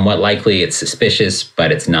it's somewhat likely, it's suspicious,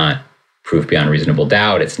 but it's not proof beyond reasonable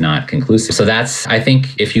doubt. It's not conclusive. So that's, I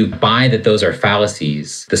think, if you buy that those are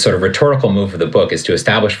fallacies, the sort of rhetorical move of the book is to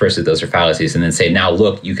establish first that those are fallacies and then say, now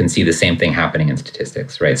look, you can see the same thing happening in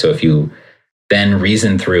statistics, right? So if you then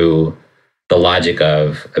reason through the logic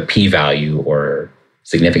of a p-value or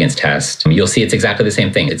significance test, you'll see it's exactly the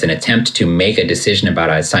same thing. It's an attempt to make a decision about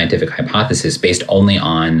a scientific hypothesis based only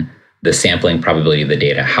on the sampling probability of the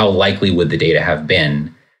data. How likely would the data have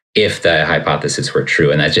been if the hypothesis were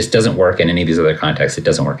true? And that just doesn't work in any of these other contexts. It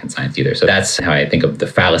doesn't work in science either. So that's how I think of the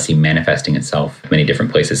fallacy manifesting itself in many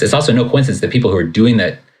different places. It's also no coincidence that people who are doing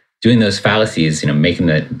those fallacies, making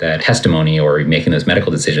that testimony or making those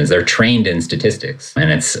medical decisions, they're trained in statistics.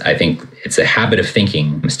 And I think it's a habit of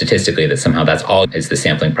thinking statistically that somehow that's all is the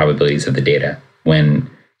sampling probabilities of the data, when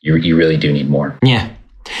you really do need more. Yeah.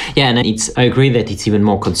 Yeah, and I agree that it's even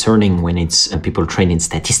more concerning when it's people trained in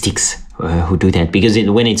statistics who do that, because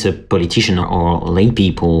when it's a politician or lay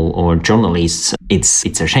people or journalists, it's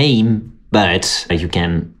a shame, but you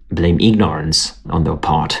can blame ignorance on their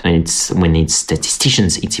part. And when it's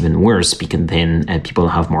statisticians, it's even worse, because then people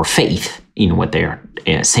have more faith in what they're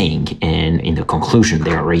saying and in the conclusion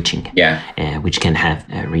they are reaching. Yeah. Which can have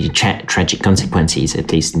really tragic consequences,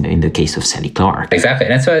 at least in the case of Sally Clark. Exactly.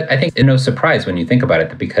 And that's what I think, no surprise when you think about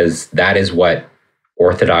it, because that is what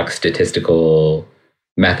orthodox statistical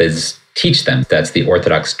methods teach them. That's the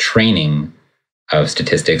orthodox training of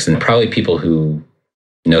statistics. And probably people who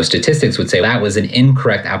know statistics would say that was an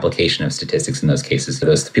incorrect application of statistics in those cases. So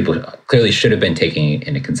those people clearly should have been taking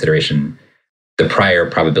into consideration the prior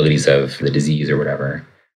probabilities of the disease or whatever.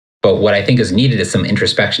 But what I think is needed is some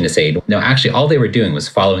introspection to say, no, actually, all they were doing was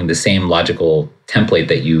following the same logical template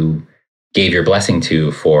that you gave your blessing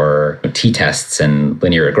to for t-tests and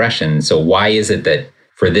linear regression. So why is it that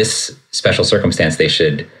for this special circumstance, they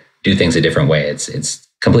should do things a different way? It's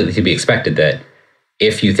completely to be expected that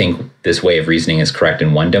if you think this way of reasoning is correct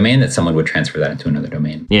in one domain, that someone would transfer that into another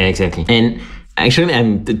domain. Yeah, exactly. And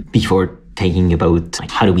actually, before thinking about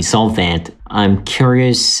how do we solve that, I'm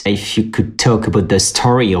curious if you could talk about the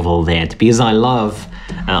story of all that, because I love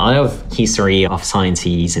history of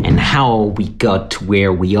sciences and how we got to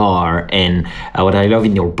where we are. And what I love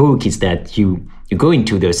in your book is that you go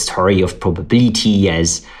into the story of probability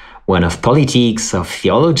as one of politics, of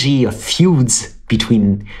theology, of feuds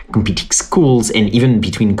between competing schools and even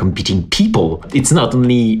between competing people. It's not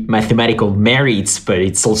only mathematical merits, but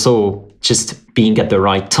it's also just being at the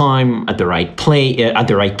right time, at the right place, at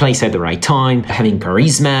the right time, having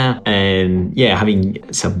charisma, and having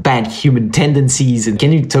some bad human tendencies. And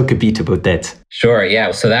can you talk a bit about that? Sure.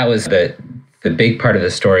 Yeah. So that was the big part of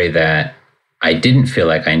the story that I didn't feel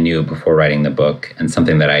like I knew before writing the book, and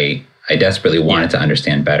something that I desperately wanted to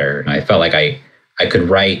understand better. I felt like I could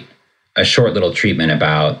write a short little treatment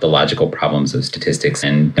about the logical problems of statistics.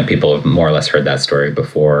 And people have more or less heard that story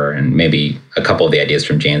before. And maybe a couple of the ideas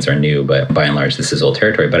from James are new, but by and large, this is old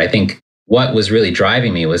territory. But I think what was really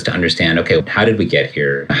driving me was to understand, okay, how did we get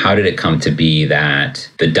here? How did it come to be that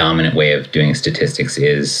the dominant way of doing statistics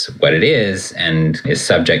is what it is and is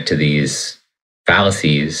subject to these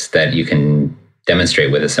fallacies that you can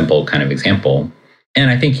demonstrate with a simple kind of example? And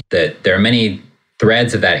I think that there are many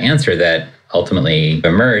threads of that answer that ultimately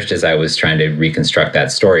emerged as I was trying to reconstruct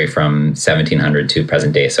that story from 1700 to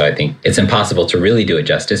present day. So I think it's impossible to really do it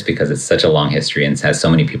justice because it's such a long history and has so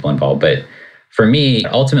many people involved. But for me,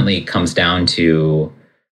 it ultimately comes down to,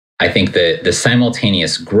 I think, the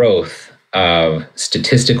simultaneous growth of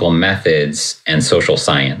statistical methods and social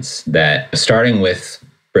science, that starting with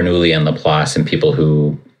Bernoulli and Laplace and people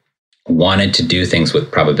who wanted to do things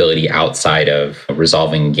with probability outside of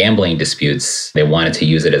resolving gambling disputes. They wanted to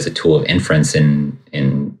use it as a tool of inference in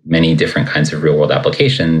many different kinds of real-world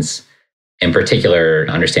applications, in particular,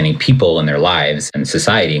 understanding people and their lives and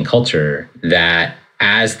society and culture, that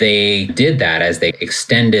as they did that, as they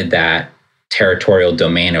extended that territorial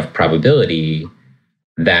domain of probability,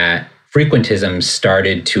 that frequentism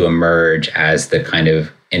started to emerge as the kind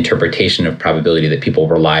of interpretation of probability that people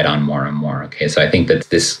relied on more and more. Okay, so I think that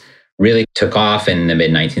this really took off in the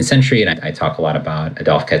mid-19th century. And I talk a lot about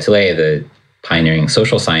Adolphe Quetelet, the pioneering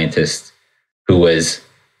social scientist, who was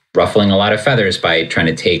ruffling a lot of feathers by trying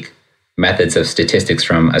to take methods of statistics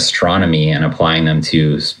from astronomy and applying them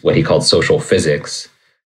to what he called social physics.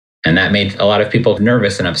 And that made a lot of people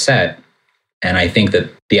nervous and upset. And I think that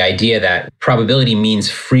the idea that probability means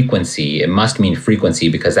frequency, it must mean frequency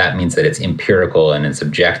because that means that it's empirical and it's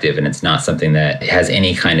objective and it's not something that has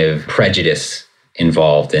any kind of prejudice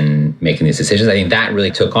involved in making these decisions. I think that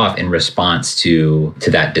really took off in response to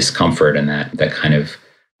that discomfort and that kind of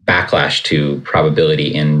backlash to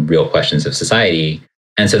probability in real questions of society.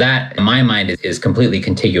 And so that, in my mind, is completely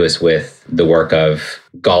contiguous with the work of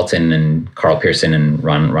Galton and Carl Pearson and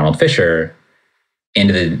Ronald Fisher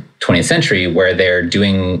into the 20th century, where they're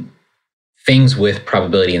doing things with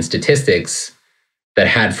probability and statistics that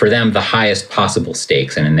had for them the highest possible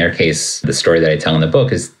stakes. And in their case, the story that I tell in the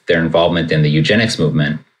book is their involvement in the eugenics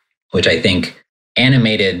movement, which I think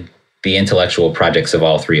animated the intellectual projects of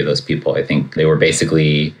all three of those people. I think they were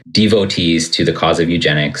basically devotees to the cause of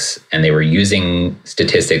eugenics, and they were using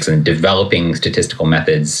statistics and developing statistical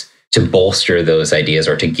methods to bolster those ideas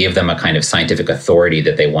or to give them a kind of scientific authority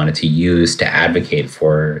that they wanted to use to advocate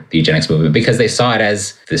for the eugenics movement, because they saw it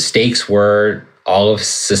as the stakes were all of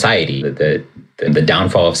society. The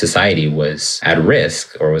downfall of society was at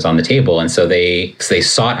risk or was on the table. And so they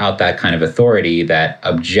sought out that kind of authority that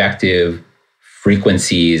objective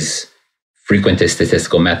frequentist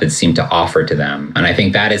statistical methods seem to offer to them. And I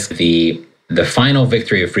think that is the final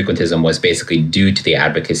victory of frequentism was basically due to the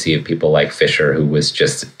advocacy of people like Fisher, who was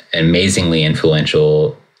just an amazingly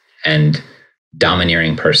influential and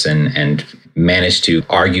domineering person and managed to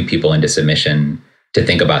argue people into submission to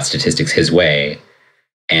think about statistics his way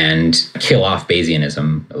and kill off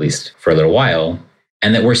Bayesianism, at least for a little while,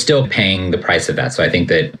 and that we're still paying the price of that. So I think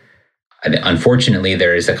that, unfortunately,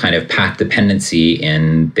 there is a kind of path dependency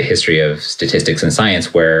in the history of statistics and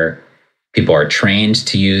science where people are trained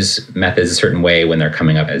to use methods a certain way when they're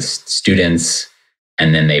coming up as students,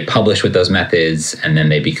 and then they publish with those methods, and then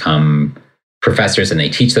they become professors and they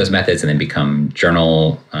teach those methods and then become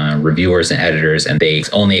journal reviewers and editors, and they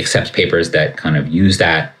only accept papers that kind of use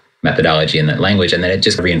that methodology and that language, and then it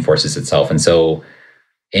just reinforces itself. And so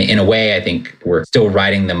in a way, I think we're still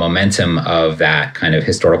riding the momentum of that kind of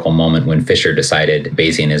historical moment when Fisher decided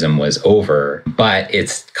Bayesianism was over, but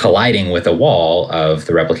it's colliding with a wall of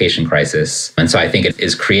the replication crisis. And so I think it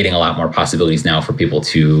is creating a lot more possibilities now for people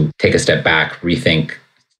to take a step back, rethink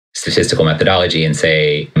statistical methodology and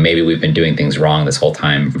say, maybe we've been doing things wrong this whole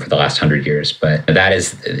time for the last 100 years. But that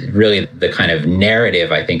is really the kind of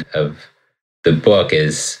narrative, I think, of the book,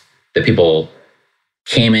 is that people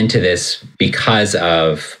came into this because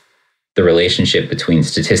of the relationship between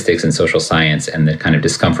statistics and social science and the kind of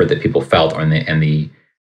discomfort that people felt and the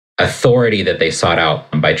authority that they sought out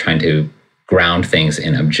by trying to ground things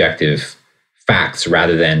in objective facts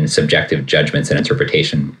rather than subjective judgments and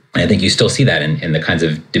interpretation. And I think you still see that in the kinds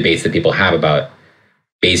of debates that people have about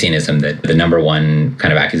Bayesianism, that the number one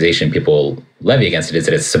kind of accusation people levy against it is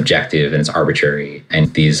that it's subjective and it's arbitrary.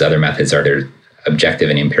 And these other methods they're objective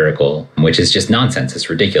and empirical, which is just nonsense. It's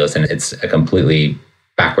ridiculous. And it's a completely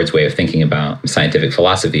backwards way of thinking about scientific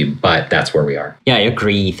philosophy, but that's where we are. Yeah, I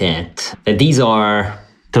agree that these are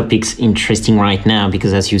topics interesting right now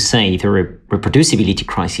because, as you say, the reproducibility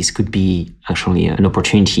crisis could be actually an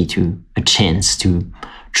opportunity a chance to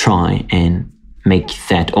try and make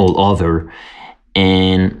that all over.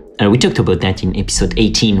 And we talked about that in episode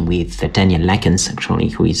 18 with Daniel Lakens, actually,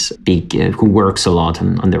 who is who works a lot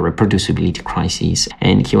on the reproducibility crisis.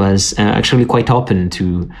 And he was actually quite open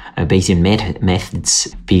to Bayesian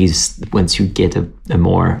methods, because once you get a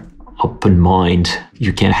more open mind,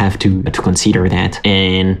 you can have to consider that.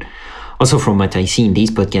 And also from what I see in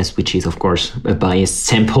this podcast, which is, of course, a biased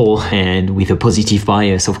sample and with a positive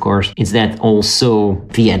bias, of course, is that also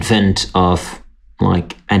the advent of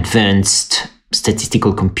advanced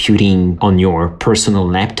statistical computing on your personal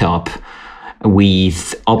laptop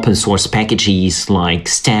with open source packages like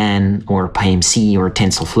Stan or PyMC or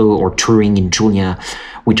TensorFlow or Turing in Julia,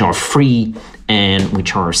 which are free and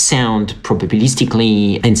which are sound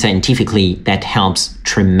probabilistically and scientifically. That helps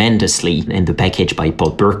tremendously. And the package by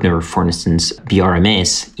Paul Berkner, for instance,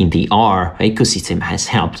 BRMS in the R ecosystem, has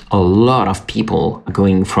helped a lot of people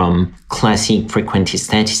going from classic frequentist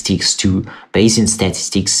statistics to Bayesian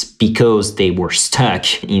statistics because they were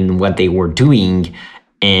stuck in what they were doing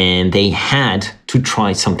and they had to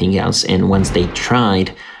try something else. And once they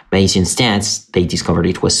tried Bayesian stats, they discovered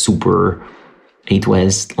it was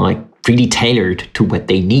really tailored to what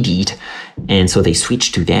they needed. And so they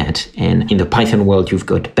switched to that. And in the Python world, you've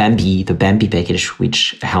got Bambi, the Bambi package,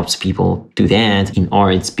 which helps people do that. In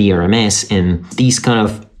R, it's BRMS. And these kind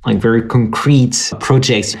of very concrete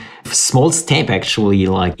projects, small step actually,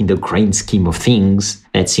 in the grand scheme of things,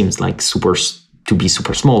 that seems to be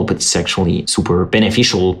super small, but it's actually super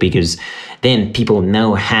beneficial because then people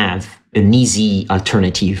now have an easy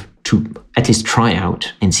alternative to at least try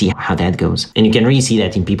out and see how that goes. And you can really see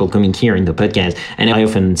that in people coming here in the podcast. And I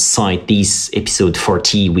often cite this episode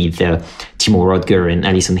 40 with Timo Rodger and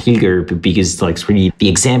Alison Hilger because it's really the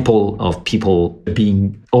example of people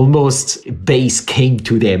being almost Bayes came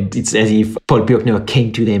to them. It's as if Paul Berkner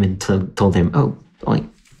came to them and told them,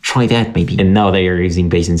 try that maybe. And now they are using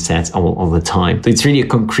Bayesian stats all the time. So it's really a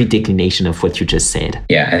concrete declination of what you just said.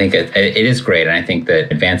 Yeah, I think it is great. And I think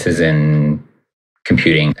that advances in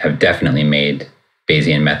computing have definitely made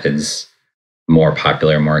Bayesian methods more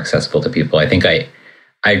popular, more accessible to people. I think I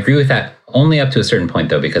agree with that only up to a certain point,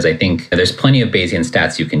 though, because I think there's plenty of Bayesian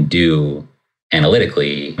stats you can do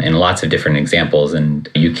analytically in lots of different examples. And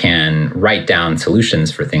you can write down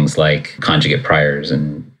solutions for things like conjugate priors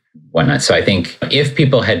and whatnot. So I think if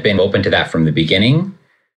people had been open to that from the beginning,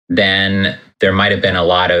 then there might have been a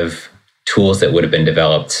lot of tools that would have been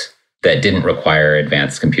developed that didn't require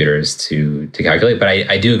advanced computers to calculate. But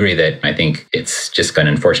I do agree that I think it's just an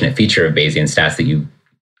unfortunate feature of Bayesian stats that you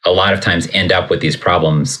a lot of times end up with these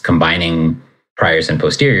problems combining priors and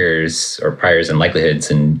posteriors or priors and likelihoods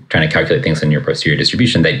and trying to calculate things in your posterior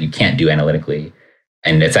distribution that you can't do analytically.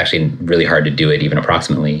 And it's actually really hard to do it even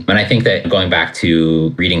approximately. And I think that going back to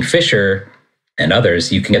reading Fisher and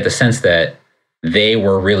others, you can get the sense that they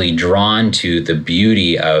were really drawn to the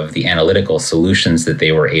beauty of the analytical solutions that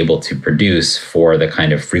they were able to produce for the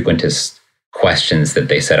kind of frequentist questions that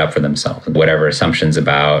they set up for themselves. Whatever assumptions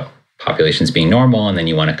about populations being normal, and then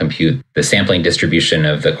you want to compute the sampling distribution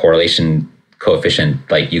of the correlation coefficient,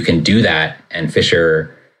 you can do that. And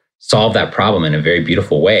Fisher solved that problem in a very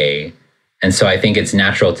beautiful way. And so I think it's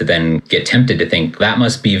natural to then get tempted to think that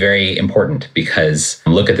must be very important because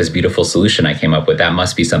look at this beautiful solution I came up with. That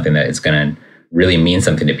must be something that is going to really mean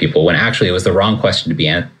something to people, when actually it was the wrong question to be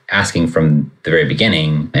asking from the very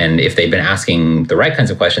beginning. And if they'd been asking the right kinds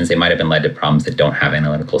of questions, they might have been led to problems that don't have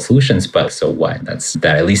analytical solutions. But so what?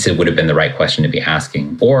 That at least it would have been the right question to be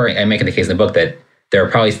asking. Or I make the case in the book that there are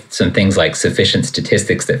probably some things like sufficient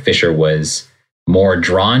statistics that Fisher was more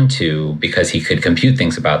drawn to because he could compute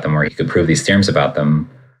things about them or he could prove these theorems about them,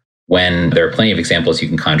 when there are plenty of examples you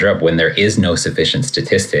can conjure up when there is no sufficient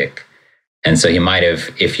statistic. And so he might have,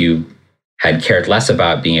 if you had cared less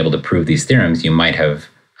about being able to prove these theorems, you might have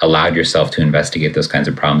allowed yourself to investigate those kinds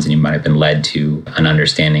of problems, and you might have been led to an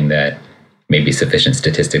understanding that maybe sufficient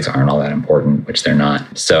statistics aren't all that important, which they're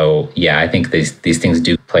not. So yeah, I think these things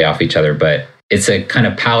do play off each other, but it's a kind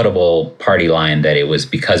of palatable party line that it was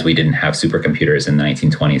because we didn't have supercomputers in the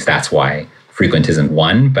 1920s. That's why frequentism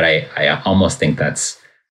won, but I almost think it's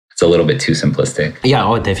a little bit too simplistic. Yeah,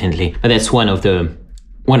 oh, definitely. But that's one of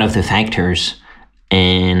the factors.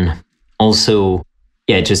 And also,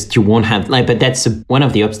 yeah, just you won't have, but that's one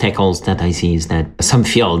of the obstacles that I see is that some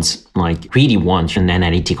fields really want an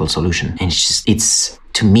analytical solution. And it's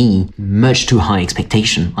to me, much too high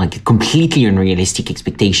expectation, a completely unrealistic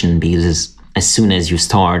expectation, because as soon as you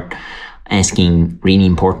start asking really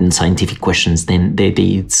important scientific questions, then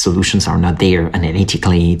the solutions are not there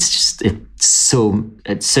analytically. It's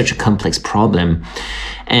such a complex problem.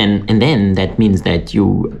 And then that means that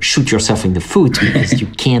you shoot yourself in the foot because you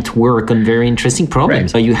can't work on very interesting problems. Right.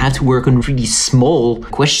 So you have to work on really small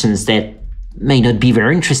questions that may not be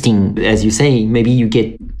very interesting. As you say, maybe you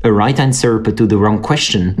get a right answer but do the wrong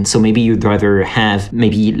question. And so maybe you'd rather have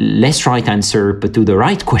maybe less right answer but do the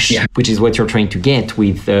right question, which is what you're trying to get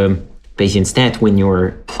with Bayesian stat when you're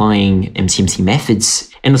applying MCMC methods.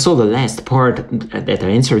 And also the last part that I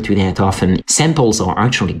answer to that often, samples are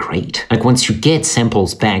actually great. Once you get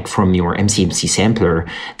samples back from your MCMC sampler,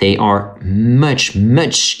 they are much,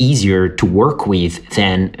 much easier to work with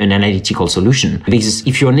than an analytical solution. Because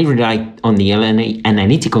if you only rely on the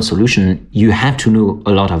analytical solution, you have to know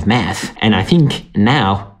a lot of math. And I think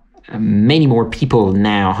now, many more people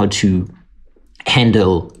know how to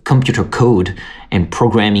handle computer code and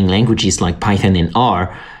programming languages like Python and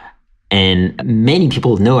R. And many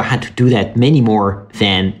people know how to do that, many more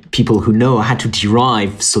than people who know how to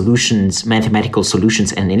derive solutions, mathematical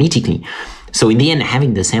solutions analytically. So in the end,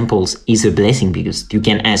 having the samples is a blessing because you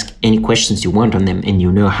can ask any questions you want on them and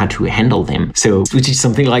you know how to handle them. So, which is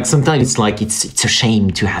something sometimes it's a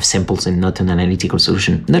shame to have samples and not an analytical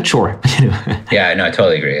solution. Not sure. Yeah, no, I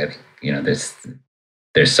totally agree.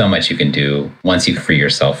 There's so much you can do once you free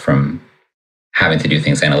yourself from having to do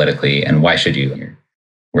things analytically. And why should you?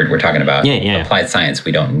 We're talking about applied science.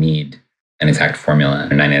 We don't need an exact formula.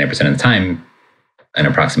 99% of the time, an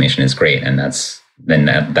approximation is great. And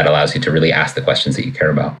that allows you to really ask the questions that you care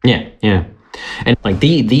about. Yeah. And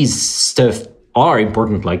these stuff are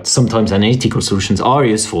important. Sometimes analytical solutions are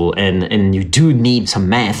useful and you do need some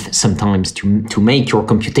math sometimes to make your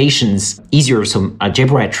computations easier, some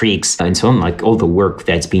algebra tricks and so on, all the work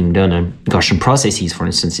that's being done on Gaussian processes, for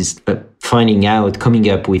instance, is coming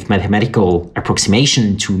up with mathematical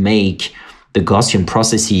approximation to make the Gaussian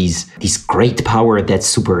processes this great power that's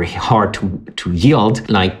super hard to yield,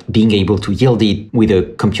 being able to yield it with a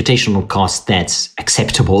computational cost that's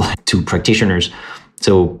acceptable to practitioners.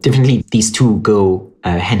 So definitely these two go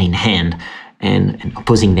hand in hand, and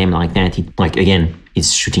opposing them like that,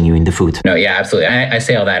 it's shooting you in the foot. No, yeah, absolutely. I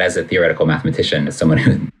say all that as a theoretical mathematician, as someone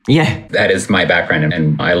who... Yeah. That is my background,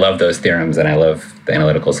 and I love those theorems, and I love the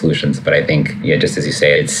analytical solutions. But I think, just as you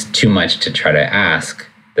say, it's too much to try to ask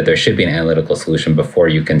that there should be an analytical solution before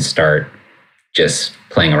you can start just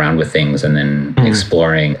playing around with things and then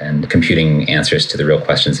exploring and computing answers to the real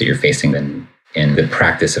questions that you're facing in the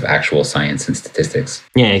practice of actual science and statistics.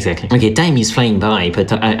 Yeah, exactly. Okay, time is flying by, but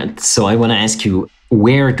so I want to ask you,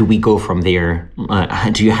 where do we go from there?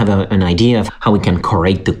 Do you have an idea of how we can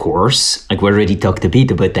correct the course? We already talked a bit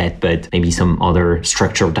about that, but maybe some other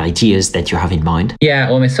structured ideas that you have in mind? Yeah,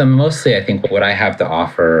 well, so mostly I think what I have to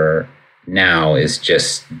offer now is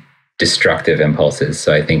just destructive impulses.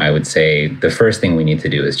 So I think I would say the first thing we need to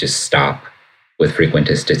do is just stop with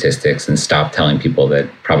frequentist statistics and stop telling people that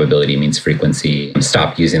probability means frequency,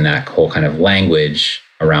 stop using that whole kind of language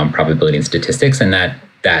around probability and statistics. And that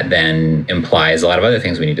then implies a lot of other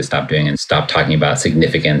things we need to stop doing, and stop talking about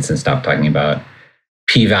significance and stop talking about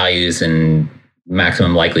p-values and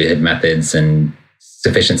maximum likelihood methods and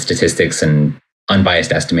sufficient statistics and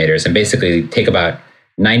unbiased estimators, and basically take about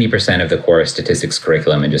 90% of the core statistics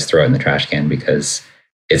curriculum and just throw it in the trash can, because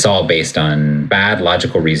it's all based on bad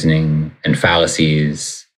logical reasoning and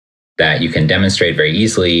fallacies that you can demonstrate very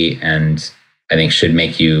easily, and I think should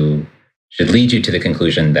lead you to the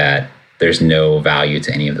conclusion that there's no value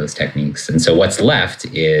to any of those techniques. And so what's left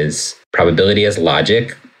is probability as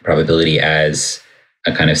logic, probability as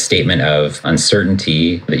a kind of statement of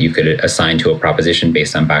uncertainty that you could assign to a proposition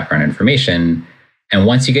based on background information, And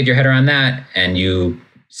once you get your head around that and you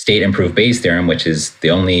state and prove Bayes' theorem, which is the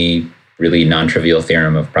only really non-trivial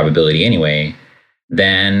theorem of probability anyway,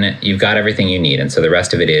 then you've got everything you need. And so the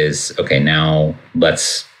rest of it is, okay, now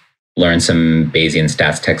let's learn some Bayesian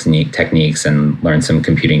stats techniques and learn some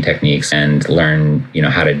computing techniques and learn,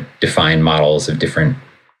 how to define models of different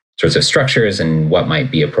sorts of structures and what might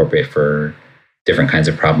be appropriate for different kinds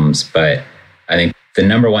of problems. But I think the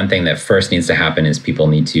number one thing that first needs to happen is people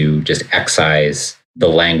need to just excise the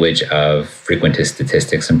language of frequentist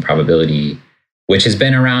statistics and probability, which has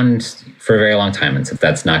been around for a very long time. And so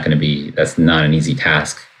that's not an easy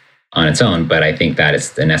task on its own, but I think that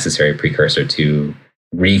is the necessary precursor to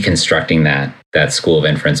reconstructing that school of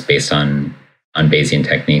inference based on Bayesian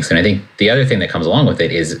techniques. And I think the other thing that comes along with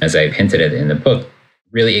it is, as I've hinted at in the book,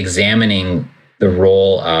 really examining the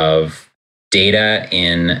role of data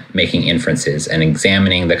in making inferences and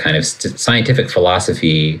examining the kind of scientific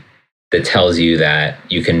philosophy that tells you that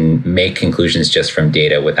you can make conclusions just from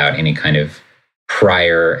data without any kind of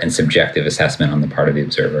prior and subjective assessment on the part of the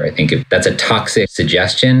observer. I think that's a toxic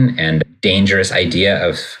suggestion and dangerous idea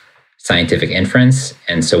of scientific inference.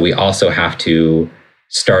 And so we also have to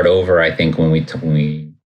start over, I think, when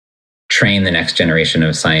we train the next generation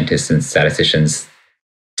of scientists and statisticians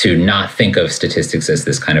to not think of statistics as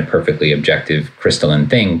this kind of perfectly objective crystalline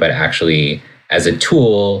thing, but actually as a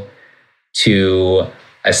tool to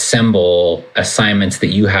assemble assignments that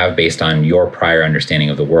you have based on your prior understanding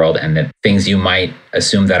of the world, and that things you might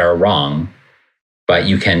assume that are wrong, but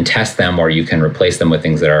you can test them or you can replace them with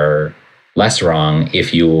things that are less wrong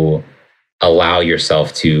if you allow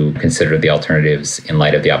yourself to consider the alternatives in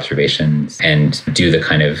light of the observations and do the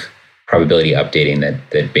kind of probability updating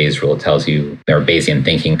that Bayes' rule tells you, or Bayesian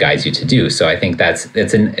thinking guides you to do. So I think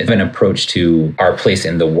it's an approach to our place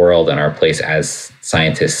in the world and our place as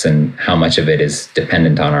scientists, and how much of it is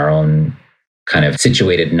dependent on our own kind of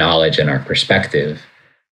situated knowledge and our perspective,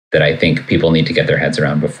 that I think people need to get their heads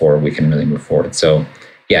around before we can really move forward. So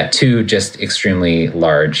yeah, two just extremely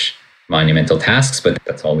large, monumental tasks, but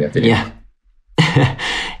that's all we have to do. Yeah.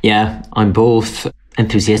 Yeah, I'm both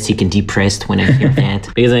enthusiastic and depressed when I hear that.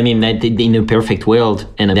 Because I mean, that in a perfect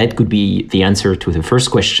world, and that could be the answer to the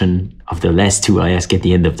first question of the last two I asked at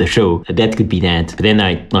the end of the show. That could be that. But then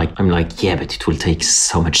I'm like, yeah, but it will take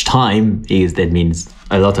so much time, because that means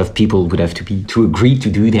a lot of people would have to agree to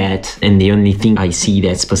do that. And the only thing I see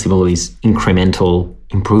that's possible is incremental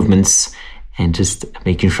improvements, and just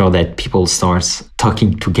making sure that people start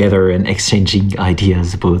talking together and exchanging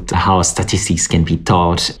ideas about how statistics can be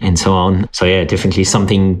taught and so on. So yeah, definitely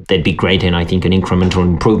something that'd be great. And I think an incremental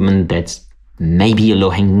improvement that's maybe a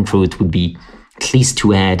low-hanging fruit would be at least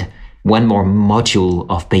to add one more module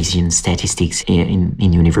of Bayesian statistics in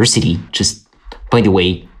university. Just, by the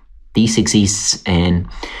way, this exists and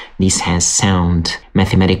this has sound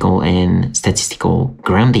mathematical and statistical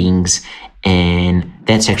groundings, and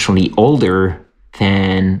that's actually older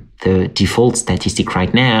than the default statistic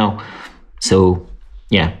right now. So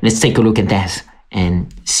yeah, let's take a look at that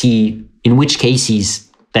and see in which cases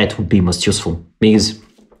that would be most useful. Because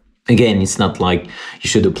again, it's not like you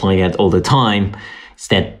should apply that all the time. It's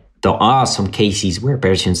that there are some cases where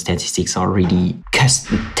Bayesian statistics are really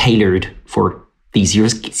tailored for these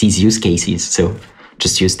use cases. So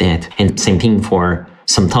just use that. And same thing for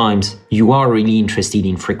sometimes you are really interested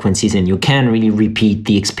in frequencies and you can really repeat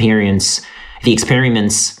the experiments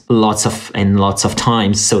lots of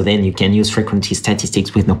times. So then you can use frequency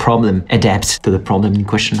statistics with no problem, adapt to the problem in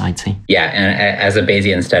question, I'd say. Yeah, and as a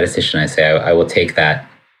Bayesian statistician, I say I will take that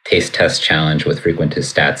taste test challenge with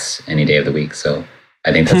frequentist stats any day of the week. So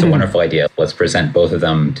I think that's a wonderful idea. Let's present both of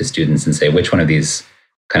them to students and say, which one of these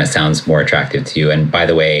kind of sounds more attractive to you? And by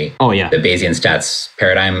the way, the Bayesian stats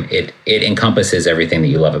paradigm, it encompasses everything that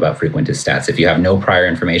you love about frequentist stats. If you have no prior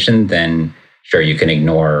information, then sure, you can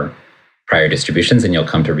ignore prior distributions and you'll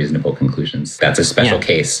come to reasonable conclusions. That's a special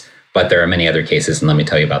case, but there are many other cases, and let me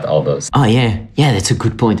tell you about all those. Oh yeah, that's a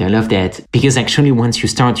good point. I love that. Because actually once you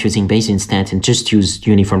start using Bayesian stats and just use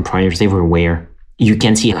uniform priors everywhere, you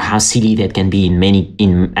can see how silly that can be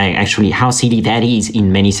how silly that is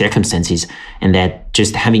in many circumstances, and that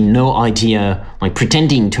just having no idea, like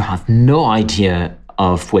pretending to have no idea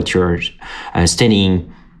of what you're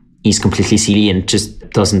studying, is completely silly and just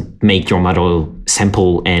doesn't make your model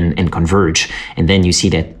sample and converge. And then you see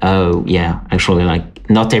that, actually,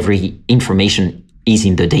 like not every information is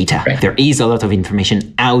in the data. Right. There is a lot of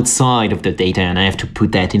information outside of the data, and I have to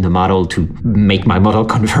put that in the model to make my model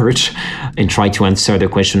converge and try to answer the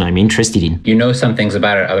question I'm interested in. You know some things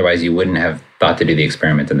about it, otherwise you wouldn't have thought to do the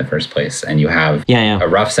experiment in the first place. And you have a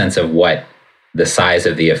rough sense of what the size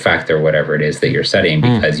of the effect or whatever it is that you're studying,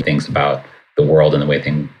 because things about the world and the way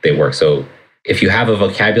they work. So if you have a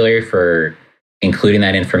vocabulary for including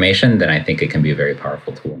that information, then I think it can be a very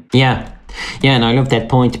powerful tool. Yeah, and I love that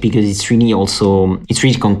point because it's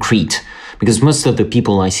really concrete. Because most of the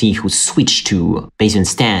people I see who switch to Bayesian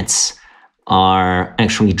stats are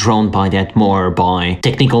actually drawn by that more by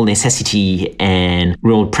technical necessity and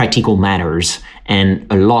real practical matters, and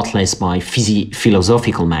a lot less by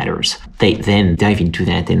philosophical matters. They then dive into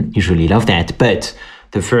that and usually love that. But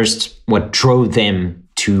what drove them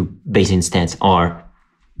to Bayesian stats are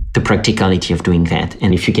the practicality of doing that.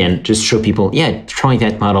 And if you can just show people, try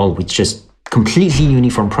that model with just completely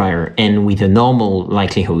uniform prior and with a normal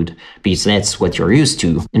likelihood, because that's what you're used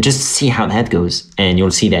to, and just see how that goes. And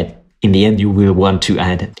you'll see that in the end, you will want to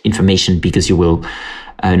add information because you will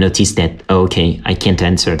notice that, I can't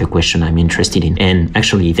answer the question I'm interested in. And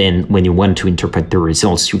actually, then when you want to interpret the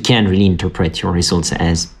results, you can really interpret your results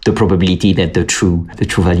as the probability that the true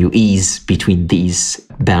value is between these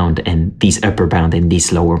bound and these upper bound and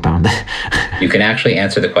this lower bound. You can actually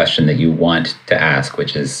answer the question that you want to ask,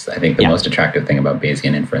 which is, I think, the most attractive thing about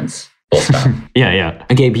Bayesian inference. Full stop. Yeah.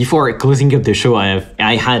 Okay, before closing up the show,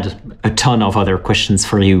 I had a ton of other questions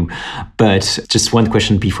for you, but just one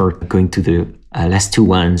question before going to the last two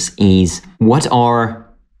ones is, what are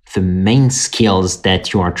the main skills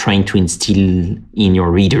that you are trying to instill in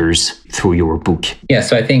your readers through your book? Yeah,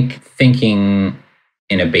 so I think thinking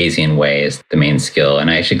in a Bayesian way is the main skill. And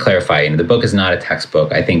I should clarify, the book is not a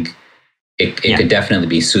textbook. I think it could definitely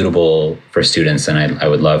be suitable for students, and I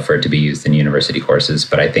would love for it to be used in university courses,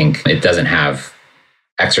 but I think it doesn't have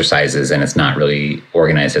exercises and it's not really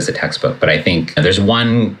organized as a textbook. But I think there's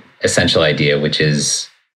one essential idea, which is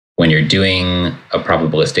when you're doing a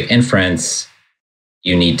probabilistic inference,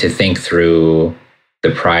 you need to think through the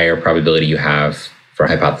prior probability you have for a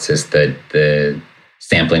hypothesis, the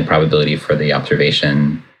sampling probability for the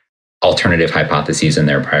observation, alternative hypotheses and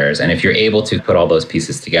their priors. And if you're able to put all those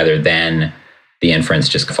pieces together, then the inference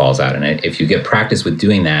just falls out. And if you get practice with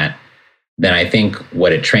doing that, then I think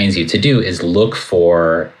what it trains you to do is look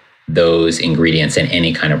for those ingredients in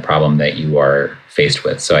any kind of problem that you are faced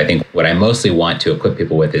with. So I think what I mostly want to equip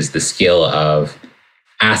people with is the skill of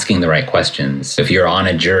asking the right questions. If you're on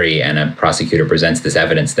a jury and a prosecutor presents this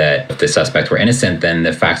evidence that if the suspect were innocent, then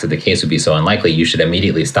the facts of the case would be so unlikely, you should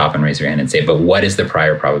immediately stop and raise your hand and say, but what is the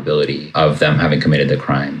prior probability of them having committed the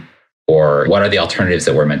crime? Or what are the alternatives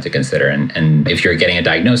that we're meant to consider? And if you're getting a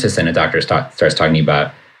diagnosis and a doctor starts talking to you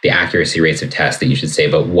about the accuracy rates of tests, that you should say,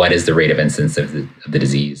 but what is the rate of incidence of the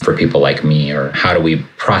disease for people like me? Or how do we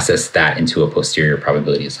process that into a posterior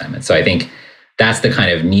probability assignment? So I think that's the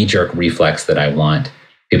kind of knee-jerk reflex that I want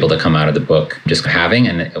people to come out of the book just having.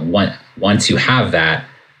 And once you have that,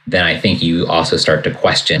 then I think you also start to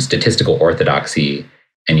question statistical orthodoxy,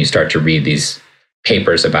 and you start to read these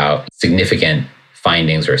papers about significant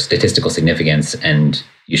findings or statistical significance, and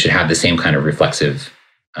you should have the same kind of reflexive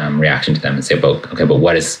reaction to them and say, but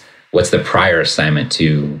what's the prior assignment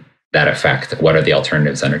to that effect? What are the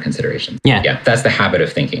alternatives under consideration? Yeah, that's the habit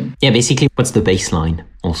of thinking. Yeah, basically, what's the baseline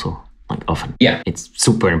also? Often. Yeah. It's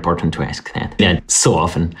super important to ask that. Yeah, so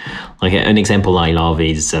often. Like an example I love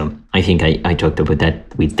is, I think I talked about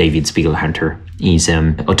that with David Spiegelhalter, is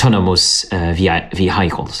autonomous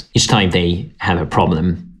vehicles. Each time they have a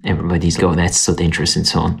problem, everybody's go, that's so dangerous and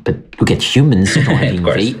so on. But look at humans driving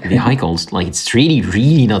vehicles, like it's really,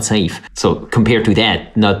 really not safe. So compared to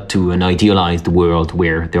that, not to an idealized world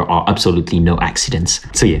where there are absolutely no accidents.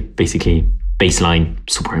 So yeah, basically baseline,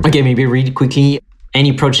 super important. Okay, maybe really quickly,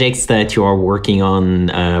 any projects that you are working on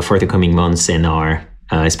for the coming months and are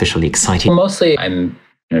especially excited? Well, mostly I'm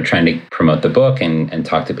trying to promote the book and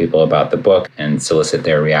talk to people about the book and solicit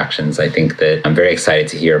their reactions. I think that I'm very excited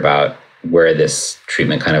to hear about where this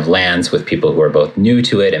treatment kind of lands with people who are both new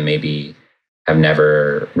to it and maybe have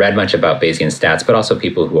never read much about Bayesian stats, but also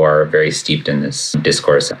people who are very steeped in this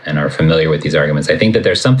discourse and are familiar with these arguments. I think that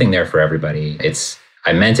there's something there for everybody.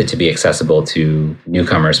 I meant it to be accessible to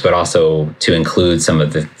newcomers, but also to include some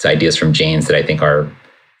of the ideas from Jaynes that I think are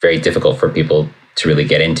very difficult for people to really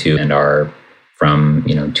get into and are from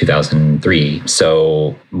 2003.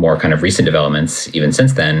 So more kind of recent developments even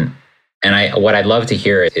since then. And what I'd love to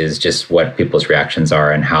hear is just what people's reactions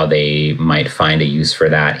are and how they might find a use for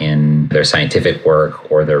that in their scientific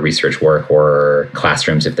work or their research work or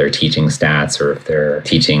classrooms if they're teaching stats or if they're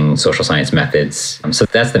teaching social science methods. So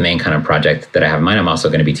that's the main kind of project that I have in mind. I'm also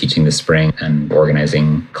going to be teaching this spring and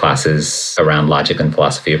organizing classes around logic and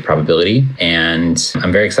philosophy of probability. And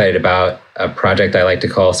I'm very excited about a project I like to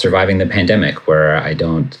call Surviving the Pandemic, where I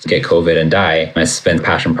don't get COVID and die. It's been a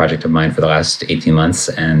passion project of mine for the last 18 months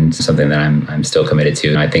and something that I'm still committed to.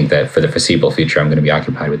 And I think that for the foreseeable future, I'm going to be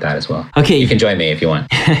occupied with that as well. Okay. You can join me if you want.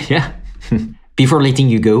 Yeah. Before letting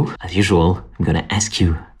you go, as usual, I'm going to ask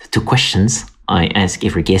you the 2 questions I ask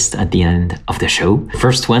every guest at the end of the show.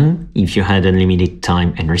 First one, if you had unlimited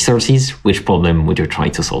time and resources, which problem would you try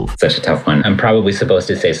to solve? Such a tough one. I'm probably supposed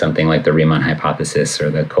to say something like the Riemann hypothesis or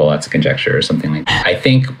the Collatz conjecture or something like that. I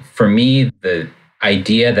think for me, the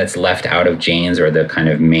idea that's left out of Jaynes, or the kind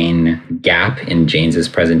of main gap in Jaynes's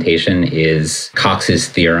presentation, is Cox's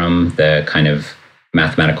theorem, the kind of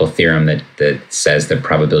mathematical theorem that says that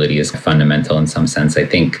probability is fundamental in some sense. I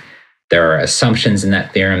think there are assumptions in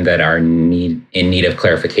that theorem that are in need of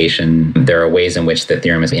clarification. There are ways in which the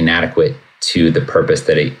theorem is inadequate to the purpose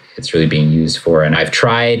that it's really being used for. And I've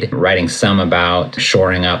tried writing some about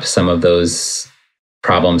shoring up some of those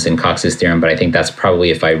problems in Cox's theorem, but I think that's probably,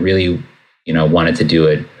 if I really wanted to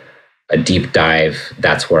do a deep dive,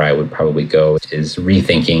 that's where I would probably go, is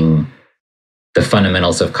rethinking the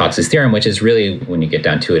fundamentals of Cox's theorem, which is really, when you get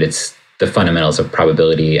down to it, it's the fundamentals of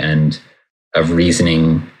probability and of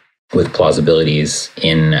reasoning with plausibilities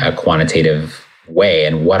in a quantitative way.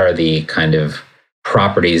 And what are the kind of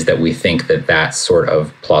properties that we think that sort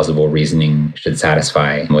of plausible reasoning should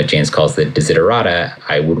satisfy? What Jaynes calls the desiderata,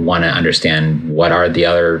 I would want to understand what are the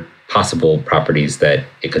other possible properties that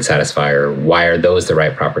it could satisfy, or why are those the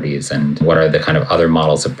right properties? And what are the kind of other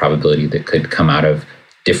models of probability that could come out of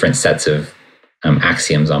different sets of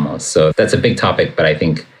axioms almost. So that's a big topic, but I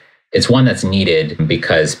think it's one that's needed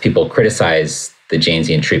because people criticize the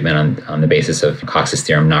Jaynesian treatment on the basis of Cox's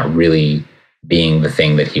theorem not really being the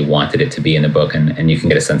thing that he wanted it to be in the book. And you can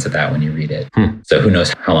get a sense of that when you read it. So who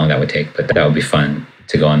knows how long that would take, but that would be fun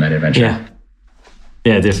to go on that adventure.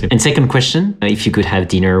 Yeah, definitely. And second question, if you could have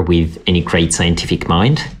dinner with any great scientific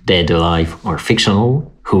mind, dead, alive, or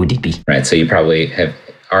fictional, who would it be? Right. So you probably have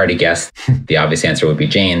already guessed the obvious answer would be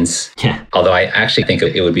Jaynes. Yeah. Although I actually think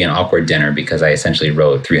it would be an awkward dinner because I essentially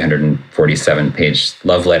wrote 347-page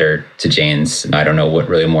love letter to Jaynes. I don't know what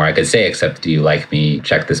really more I could say except, do you like me?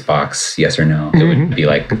 Check this box, yes or no. It would be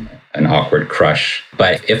like an awkward crush.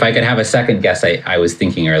 But if I could have a second guess, I was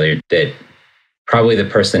thinking earlier that probably the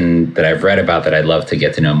person that I've read about that I'd love to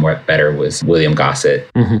get to know more better was William Gossett,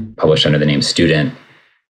 published under the name Student.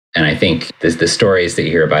 And I think the stories that you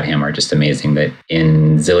hear about him are just amazing. That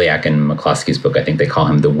in Ziliak and McCloskey's book, I think they call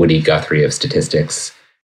him the Woody Guthrie of statistics.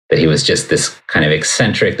 That he was just this kind of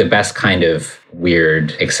eccentric, the best kind of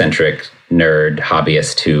weird, eccentric nerd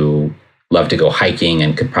hobbyist who loved to go hiking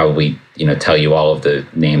and could probably, tell you all of the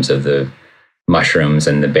names of the mushrooms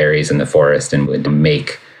and the berries in the forest, and would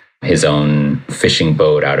make his own fishing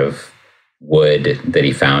boat out of wood that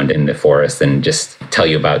he found in the forest and just tell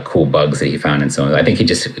you about cool bugs that he found and so on. I think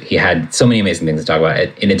he had so many amazing things to talk about,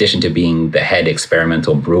 in addition to being the head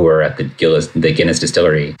experimental brewer at the Guinness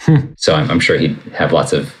distillery. So I'm sure he'd have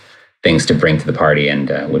lots of things to bring to the party and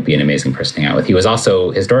would be an amazing person to hang out with. He was also,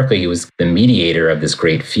 historically, he was the mediator of this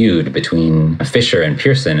great feud between Fisher and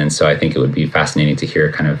Pearson. And so I think it would be fascinating to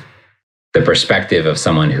hear kind of the perspective of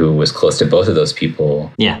someone who was close to both of those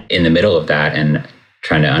people in the middle of that, and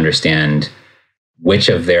trying to understand which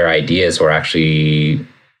of their ideas were actually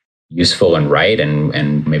useful and right,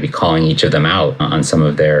 and maybe calling each of them out on some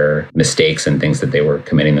of their mistakes and things that they were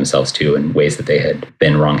committing themselves to and ways that they had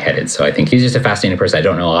been wrong-headed. So I think he's just a fascinating person. I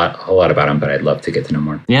don't know a whole lot about him, but I'd love to get to know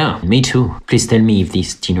more. Yeah, me too. Please tell me if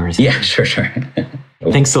this dinner is... Yeah, sure.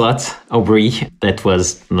 Thanks a lot, Aubrey. That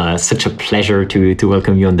was such a pleasure to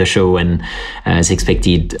welcome you on the show. And as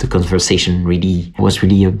expected, the conversation was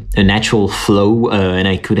really a natural flow. And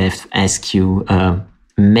I could have asked you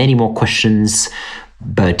many more questions,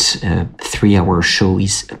 but 3-hour show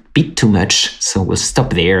is a bit too much, so we'll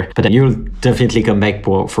stop there. But you'll definitely come back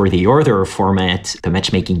for the other format, the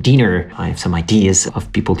matchmaking dinner. I have some ideas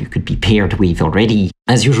of people you could be paired with already.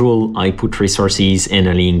 As usual, I put resources and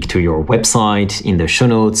a link to your website in the show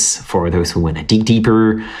notes for those who want to dig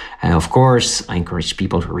deeper. Of course, I encourage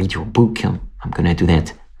people to read your book. I'm going to do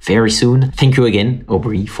that very soon. Thank you again,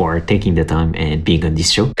 Aubrey, for taking the time and being on this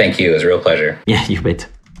show. Thank you. It was a real pleasure. Yeah, you bet.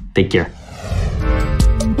 Take care.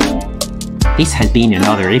 This has been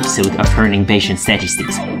another episode of Learning Bayesian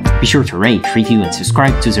Statistics. Be sure to rate, review, and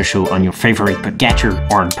subscribe to the show on your favorite podcatcher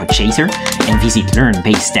or on Podchaser, and visit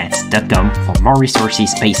learnbayesstats.com for more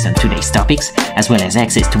resources based on today's topics, as well as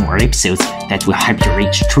access to more episodes that will help you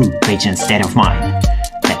reach true Bayesian state of mind.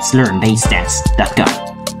 That's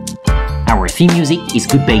learnbayesstats.com. Our theme music is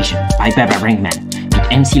Good Bayesian by Baba Brinkman,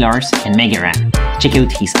 with MC Lars and Megaran. Check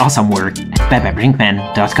out his awesome work at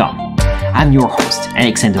bababrinkman.com. I'm your host,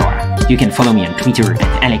 Alex Andorra. You can follow me on Twitter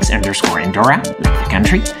at Alex_Andorra, like the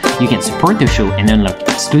country. You can support the show and unlock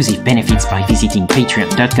exclusive benefits by visiting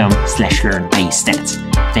patreon.com/learnbayesstats.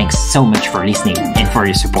 Thanks so much for listening and for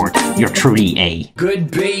your support. You're truly a good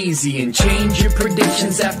Bayesian. Change your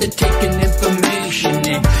predictions after taking information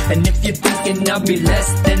in. And if you're thinking I'll be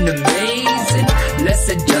less than amazing, let's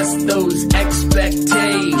adjust those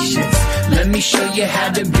expectations. Let me show you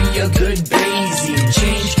how to be a good Bayesian.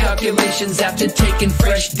 Change calculations after taking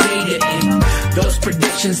fresh data in. Those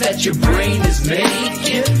predictions that your brain is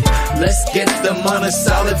making, let's get them on a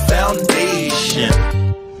solid foundation.